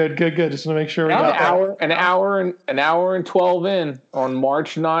 Okay, good. Just want to make sure we got an hour and 12 in on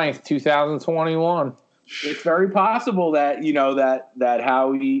March 9th, 2021. It's very possible that that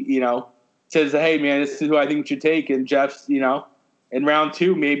Howie says, "Hey man, this is who I think we should take," and Jeff's in round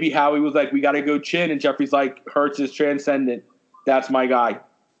 2 maybe Howie was like, "We got to go Chin," and Jeffrey's like, "Hurts is transcendent. That's my guy,"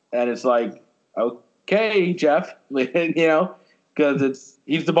 and it's like, okay, Jeff, because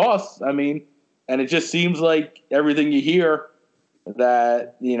he's the boss. I mean, and it just seems like everything you hear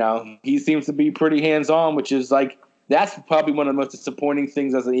that he seems to be pretty hands on, which is like that's probably one of the most disappointing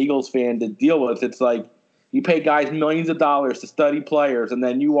things as an Eagles fan to deal with. It's like, you pay guys millions of dollars to study players, and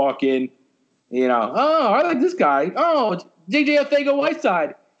then you walk in, I like this guy. Oh, J.J.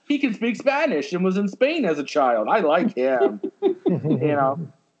 Arcega-Whiteside. He can speak Spanish and was in Spain as a child. I like him.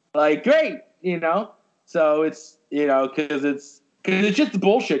 Like, great, So it's, because it's just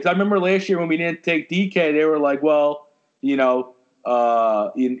bullshit. Because I remember last year when we didn't take DK, they were like, well, we didn't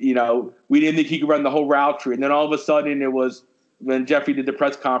think he could run the whole route tree. And then all of a sudden it was when Jeffrey did the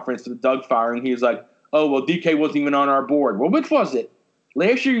press conference for the Doug firing, he was like, oh, well, DK wasn't even on our board. Well, which was it?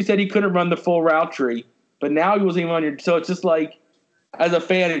 Last year you said he couldn't run the full route tree, but now he wasn't even on your – so it's just like, as a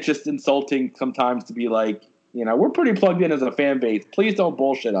fan, it's just insulting sometimes to be like, we're pretty plugged in as a fan base. Please don't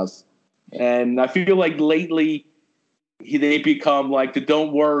bullshit us. And I feel like lately they become like the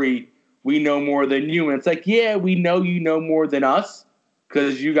don't worry, we know more than you. And it's like, yeah, we know you know more than us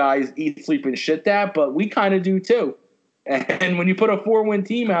because you guys eat, sleep, and shit that, but we kind of do too. And when you put a 4-win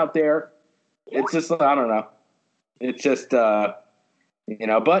team out there, it's just, I don't know. It's just, but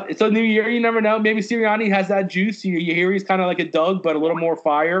it's a new year. You never know. Maybe Sirianni has that juice. You hear he's kind of like a Doug, but a little more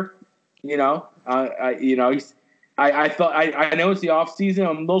fire. I know it's the off season.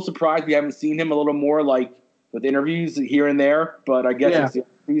 I'm a little surprised we haven't seen him a little more like with interviews here and there, but I guess it's the off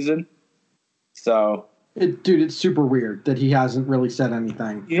season. So Dude, it's super weird that he hasn't really said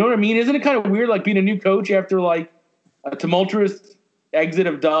anything. You know what I mean? Isn't it kind of weird, like being a new coach after like a tumultuous exit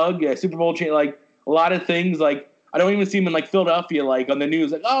of Doug, a Super Bowl change, like a lot of things. Like I don't even see him in like Philadelphia, like on the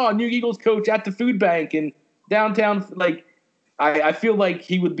news, like new Eagles coach at the food bank in downtown. Like I feel like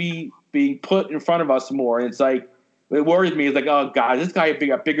he would be being put in front of us more. And it's like it worries me. It's like, oh God, this guy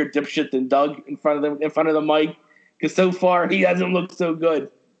a bigger dipshit than Doug in front of the mic, because so far he hasn't looked so good.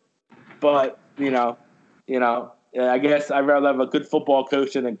 But I guess I'd rather have a good football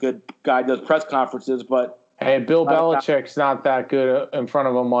coach than a good guy that does press conferences. But hey, Bill Belichick's not that good in front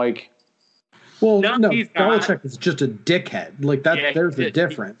of a mic. Well, no, Belichick is just a dickhead. Like that. Yeah, there's the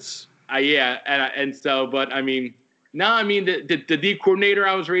difference. The D coordinator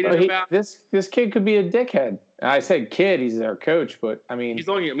I was reading about. This kid could be a dickhead. I said kid, he's our coach, but I mean, he's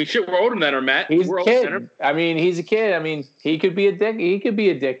only. Shit, we're older than him, Matt. We're a kid. I mean, he's a kid. I mean, he could be a dick. He could be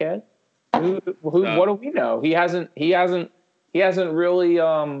a dickhead. What do we know? He hasn't really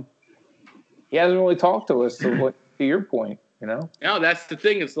talked to us. To your point, No, that's the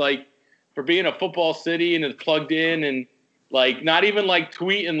thing. It's like for being a football city and it's plugged in and like not even like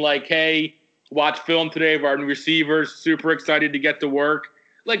tweeting like, hey, watch film today of our receivers. Super excited to get to work.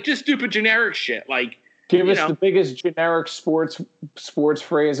 Like just stupid generic shit. Like give us the biggest generic sports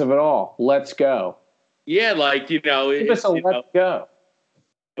phrase of it all. Let's go. Yeah, like give us a let's go.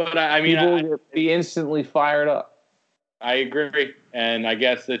 But I mean, people will be instantly fired up. I agree, and I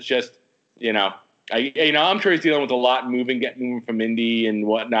guess it's just I'm sure he's dealing with a lot getting moving from Indy and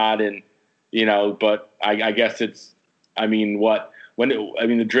whatnot, and but I guess it's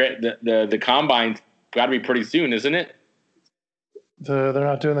the combine's got to be pretty soon, isn't it? They're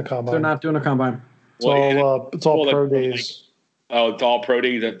not doing the combine. They're not doing a combine. It's all pro days. It's all pro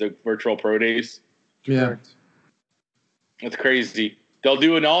days at the virtual pro days. Yeah, correct. That's crazy. They'll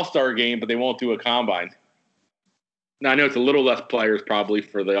do an all-star game, but they won't do a combine. Now, I know it's a little less players probably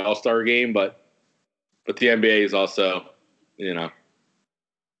for the all-star game, but the NBA is also, They're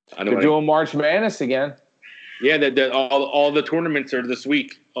doing March Madness again. Yeah, all the tournaments are this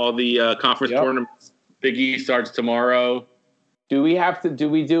week. All the conference tournaments. Big E starts tomorrow. Do we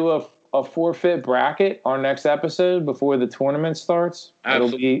do a forfeit bracket our next episode before the tournament starts?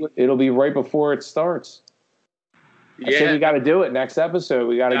 Absolutely. It'll be right before it starts. I said we got to do it next episode.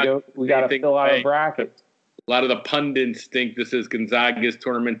 We got to go. We got to fill out a bracket. A lot of the pundits think this is Gonzaga's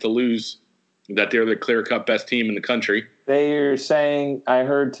tournament to lose, that they're the clear-cut best team in the country. They are saying, I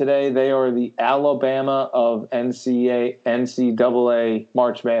heard today, they are the Alabama of NCAA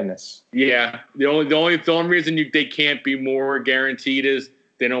March Madness. Yeah, the only reason they can't be more guaranteed is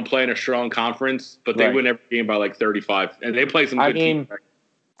they don't play in a strong conference, but they win every game by like 35, and they play some good teams.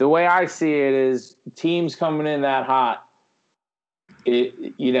 The way I see it is teams coming in that hot.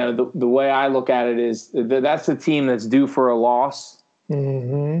 The way I look at it is that's the team that's due for a loss.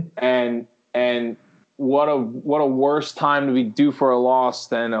 Mm-hmm. And what a worse time to be due for a loss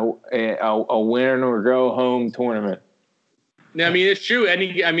than a win or go home tournament. I mean, it's true. I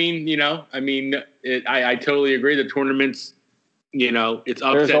totally agree. The tournaments, it's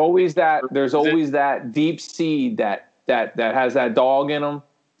upset. There's always that deep seed that has that dog in them.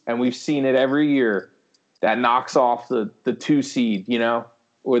 And we've seen it every year that knocks off the 2 seed, or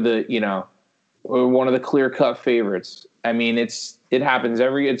or one of the clear-cut favorites. I mean, it happens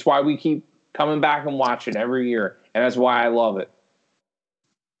it's why we keep coming back and watching every year. And that's why I love it.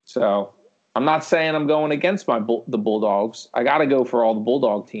 So I'm not saying I'm going against the Bulldogs. I got to go for all the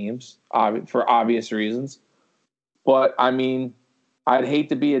Bulldog teams for obvious reasons. But I mean, I'd hate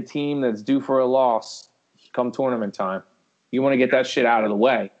to be a team that's due for a loss come tournament time. You want to get that shit out of the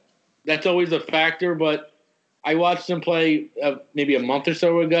way. That's always a factor, but I watched them play maybe a month or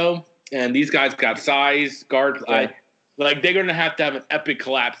so ago, and these guys got size, guard. Yeah. They're going to have an epic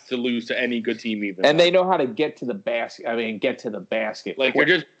collapse to lose to any good team even. And they know how to get to the basket. They're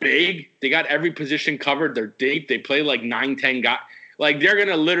just big. They got every position covered. They're deep. They play like 9-10 guys. Like, they're going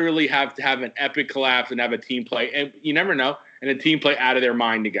to literally have to have an epic collapse and have a team play. And you never know. And a team play out of their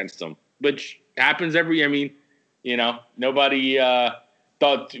mind against them, which happens nobody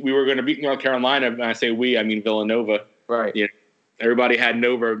thought we were going to beat North Carolina. When I say we, I mean Villanova. Right. Everybody had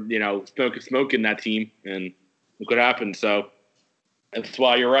Nova, smoking that team, and look what happened. So that's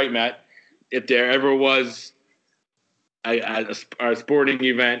why you're right, Matt. If there ever was a sporting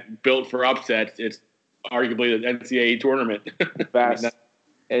event built for upsets, it's arguably the NCAA tournament. Best.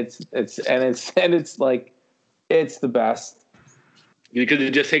 It's the best. Because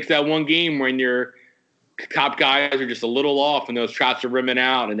it just takes that one game when your top guys are just a little off and those shots are rimming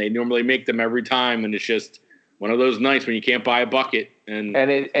out, and they normally make them every time, and it's just one of those nights when you can't buy a bucket, and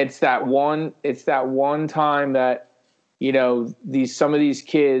it's that one time that, you know, some of these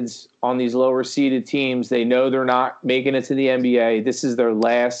kids on these lower seeded teams, they know they're not making it to the NBA. This is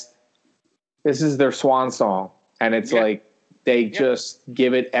their swan song, and it's like they just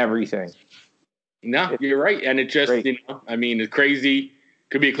give it everything. No, you're right, and it just great. You know, I mean, it's crazy.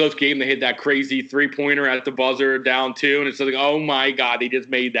 Could be a close game. They hit that crazy 3-pointer at the buzzer, down 2, and it's like, oh my God, they just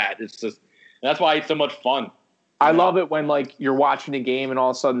made that. It's just that's why it's so much fun. I love it when like you're watching a game and all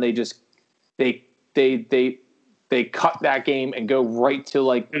of a sudden they just they cut that game and go right to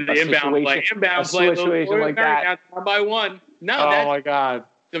like a situation like that. 1 by 1. No, oh my God!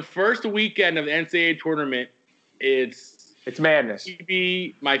 The first weekend of the NCAA tournament, it's madness.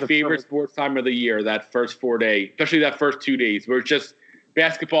 Maybe my favorite sports time of the year. That first 4 days, especially that first 2 days, where it's just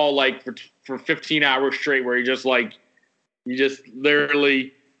basketball like for 15 hours straight, where you just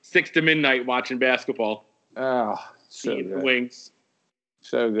literally 6 to midnight watching basketball. Oh, so good. The wings.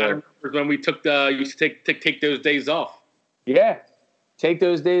 So good. I remember when we used to take those days off. Yeah. Take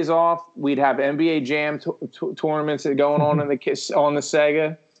those days off. We'd have NBA Jam tournaments going on on the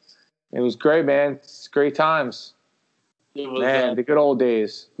Sega. It was great, man. It's great times. It was, the good old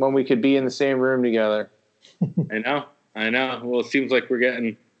days when we could be in the same room together. I know. Well, it seems like we're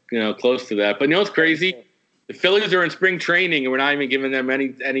getting, close to that. But you know what's crazy? The Phillies are in spring training, and we're not even giving them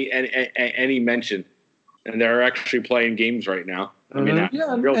any mention. And they're actually playing games right now. I mean,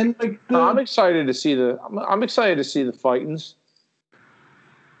 I'm excited to see the Fightins.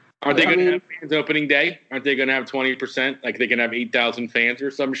 Aren't they going to have fans opening day? Aren't they going to have 20%? Like they can have 8,000 fans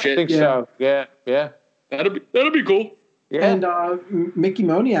or some shit? I think so. Yeah. That'll be cool. Yeah. And Mickey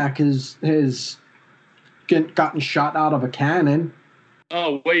Moniak has gotten shot out of a cannon.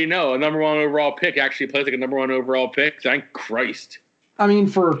 Oh, well, a number 1 overall pick actually plays like a number 1 overall pick. Thank Christ. I mean,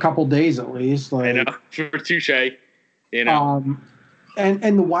 for a couple days at least. I know. For touche.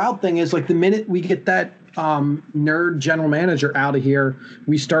 And the wild thing is, like, the minute we get that nerd general manager out of here,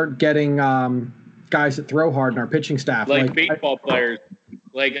 we start getting guys that throw hard in our pitching staff. Like baseball players.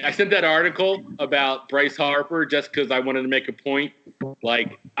 Like, I sent that article about Bryce Harper just because I wanted to make a point.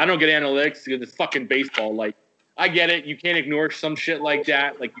 Like, I don't get analytics because it's fucking baseball. Like, I get it. You can't ignore some shit like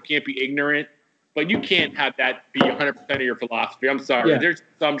that. Like, you can't be ignorant. But you can't have that be 100% of your philosophy. I'm sorry. Yeah. There's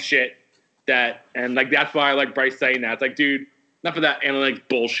some shit that – and, like, that's why I like Bryce saying that. It's like, dude, enough of that analytics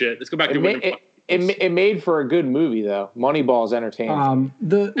bullshit. Let's go back to winning. It made for a good movie, though. Moneyball's entertaining.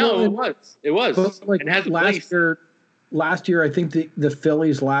 It was. Like, it has last year, I think the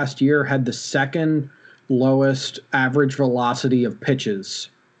Phillies last year had the second lowest average velocity of pitches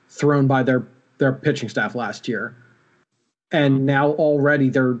thrown by their pitching staff last year. And now already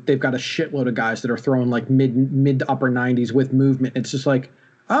they've got a shitload of guys that are throwing like mid to upper 90s with movement. It's just like,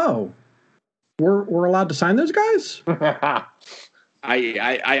 oh, we're allowed to sign those guys?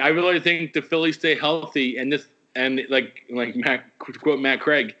 I really think the Phillies stay healthy and like Matt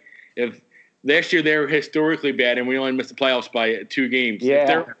Craig, if last year they were historically bad and we only missed the playoffs by 2 games. Yeah.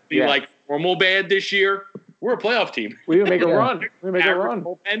 If they're like normal bad this year, we're a playoff team. We would make a run.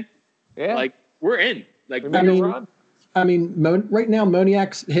 Yeah. Like, we're in. Like, we make a run. I mean, right now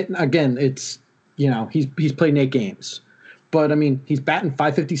Moniak's hitting again. It's he's played 8 games, but I mean he's batting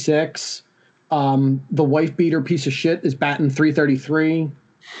 .556. The wife beater piece of shit is batting .333.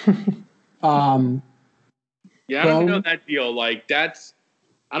 Yeah, I don't know that deal. Like that's,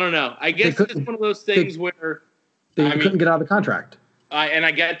 I don't know. I guess it's one of those things where they couldn't get out of the contract. And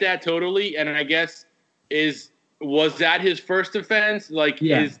I get that totally. And I guess was that his first offense? Like,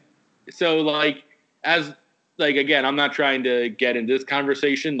 yeah. Like, again, I'm not trying to get into this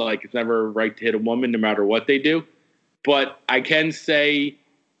conversation. Like, it's never right to hit a woman no matter what they do. But I can say,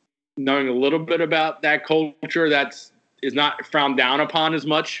 knowing a little bit about that culture, is not frowned down upon as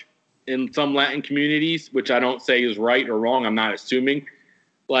much in some Latin communities, which I don't say is right or wrong. I'm not assuming.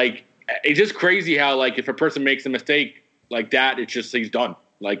 Like, it's just crazy how, like, if a person makes a mistake like that, it's just he's done.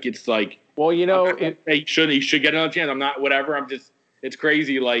 Like, it's like, well, he should get another chance. I'm not whatever. It's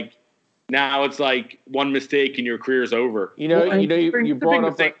crazy. Like, now it's like one mistake and your career's over. You brought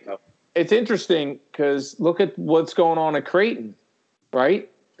up it's interesting because look at what's going on at Creighton, right?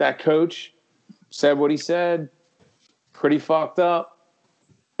 That coach said what he said, pretty fucked up.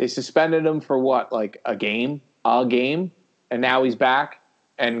 They suspended him for what, like a game, and now he's back.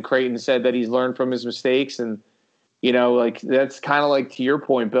 And Creighton said that he's learned from his mistakes, and like that's kind of like to your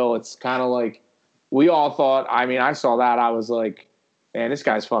point, Bill. It's kind of like we all thought. I mean, I saw that, I was like, man, this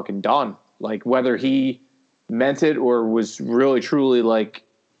guy's fucking done. Like, whether he meant it or was really, truly, like,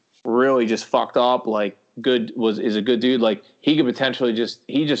 really just fucked up, like, is a good dude. Like, he could potentially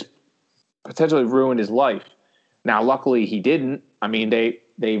ruined his life. Now, luckily, he didn't. I mean, they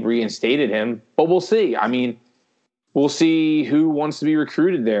reinstated him, but we'll see. I mean, we'll see who wants to be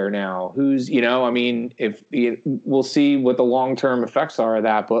recruited there now. Who's, I mean, we'll see what the long-term effects are of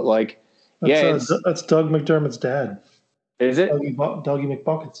that. But that's Doug McDermott's dad. Is it Dougie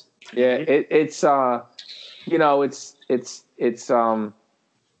McBuckets? Yeah,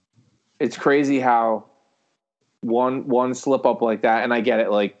 it's crazy how one slip up like that, and I get it.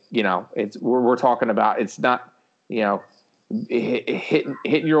 Like, we're talking about, it's not,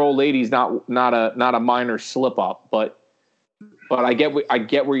 hitting your old lady's not a minor slip up, but I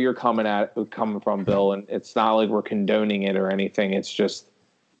get where you're coming from, Bill, and it's not like we're condoning it or anything. It's just,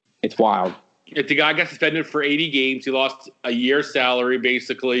 it's wild. If the guy got suspended for 80 games, he lost a year's salary.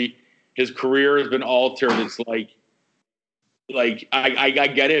 Basically, his career has been altered. It's like I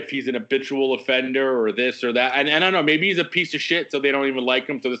get it if he's an habitual offender or this or that, and I don't know, maybe he's a piece of shit, so they don't even like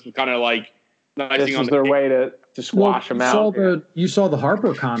him. So this was kind of like this was their way to squash him out. You saw the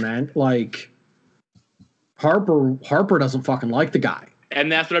Harper comment, like Harper doesn't fucking like the guy.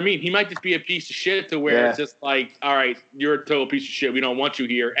 And that's what I mean. He might just be a piece of shit to where it's just like, all right, you're a total piece of shit. We don't want you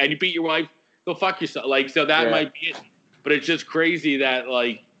here. And you beat your wife, go fuck yourself. Like, so that might be it. But it's just crazy that,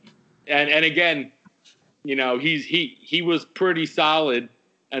 like, and again, he was pretty solid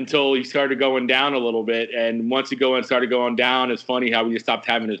until he started going down a little bit. And once he started going down, it's funny how we just stopped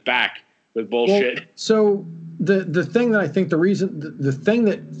having his back with bullshit. Well, so the thing that I think the thing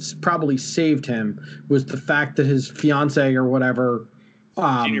that probably saved him was the fact that his fiance or whatever,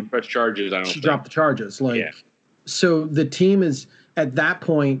 senior press charges. She dropped the charges. So the team is at that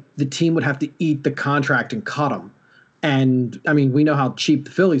point. The team would have to eat the contract and cut him. And I mean, we know how cheap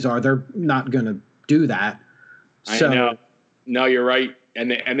the Phillies are. They're not going to do that. So, I know. No, you're right.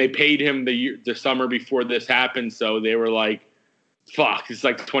 And they paid him the summer before this happened. So they were like, "Fuck, it's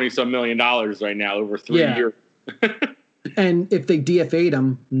like $20-some million right now over 3 years." And if they DFA'd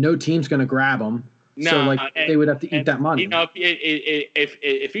him, no team's going to grab him. So they would have to eat that money.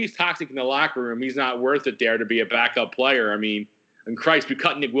 If he's toxic in the locker room, he's not worth it there to be a backup player. I mean, and Christ, we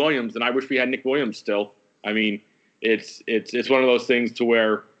cut Nick Williams, and I wish we had Nick Williams still. I mean, it's one of those things to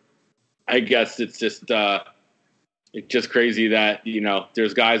where I guess it's just crazy that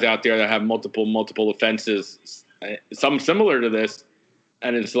there's guys out there that have multiple offenses, some similar to this,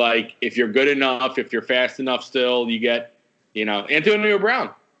 and it's like if you're good enough, if you're fast enough, still you get Antonio Brown.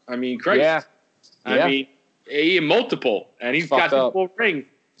 I mean, Christ. Yeah. I mean, he multiple, and he's got the full ring.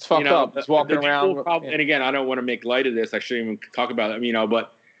 It's fucked up. He's walking around. And again, I don't want to make light of this. I shouldn't even talk about it,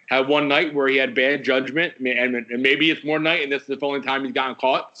 but had one night where he had bad judgment, and maybe it's more night, and this is the only time he's gotten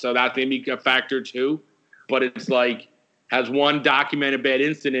caught, so that's maybe a factor too. But it's like has one documented bad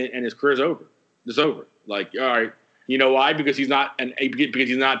incident, and his career's over. It's over. Like, all right, you know why? Because he's not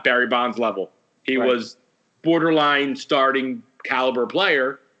Barry Bonds level. He was borderline starting caliber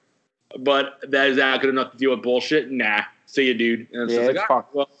player. But that is not good enough to deal with bullshit. Nah, see you, dude. And it's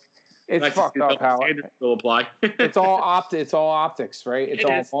fucked. It's fucked up. How will apply. It's all optics, right?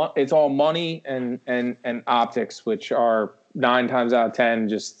 It's all money and optics, which are 9 times out of 10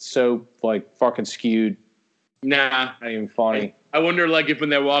 just so like fucking skewed. Nah, not even funny. I wonder, like, if when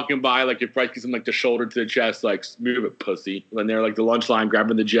they're walking by, like, if Bryce gives them like the shoulder to the chest, like, move it, pussy. When they're like the lunch line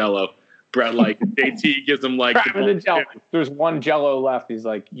grabbing the Jello, Brett like JT gives them like the Jello. There's one Jello left. He's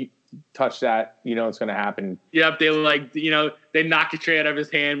like, you touch that, it's going to happen. Yep, they like, they knock a tray out of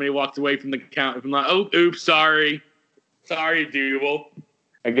his hand when he walks away from the counter. I'm like, oh, oops, sorry, Double.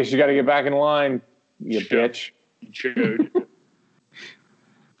 I guess you got to get back in line, you bitch.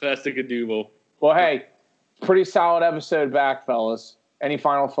 Classic a Double. Well, hey, pretty solid episode back, fellas. Any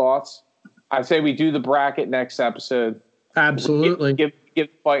final thoughts? I'd say we do the bracket next episode. Absolutely. Give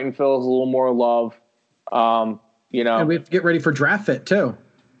Fighting Phils a little more love. And we have to get ready for Draft Fit too.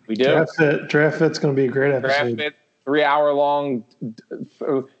 We do. Draft Fit's going to be a great episode. Draft Fit, 3 hour long,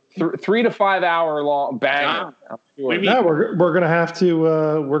 3 to 5 hour long banger. No, we're gonna have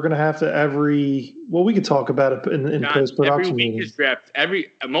to every. Well, we could talk about it in post production. Every week is draft.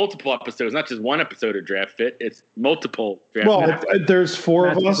 Multiple episodes, not just one episode of Draft Fit. It's multiple. Draft Fit. There's 4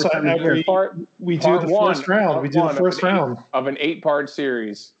 of us. We do the first round. We do the first round of an 8-part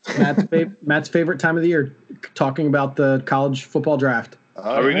series. Matt's favorite time of the year, talking about the college football draft.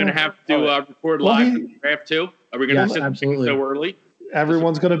 Are we going to have to record live for the draft too? Are we going to sit absolutely so early?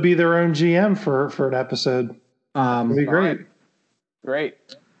 Everyone's going to be their own GM for an episode. It'll be great. Great.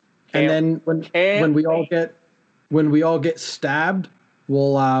 And then when we all get stabbed,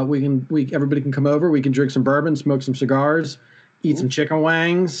 everybody can come over. We can drink some bourbon, smoke some cigars, eat some chicken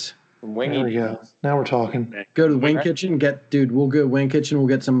wangs. There we go. Now we're talking. Go to the Wing Kitchen. We'll go to Wing Kitchen. We'll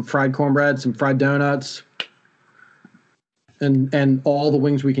get some fried cornbread, some fried donuts. and all the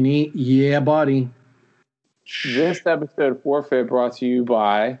wings we can eat. Yeah, buddy. This episode forfeit brought to you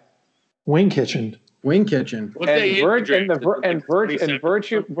by Wing Kitchen. Wing Kitchen. And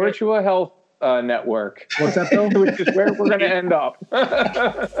Virtua Health Network. What's that, Bill? Which is where we're going to end up.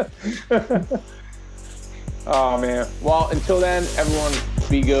 Oh, man. Well, until then, everyone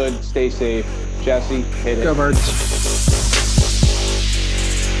be good. Stay safe. Jesse, hit it. Go Birds.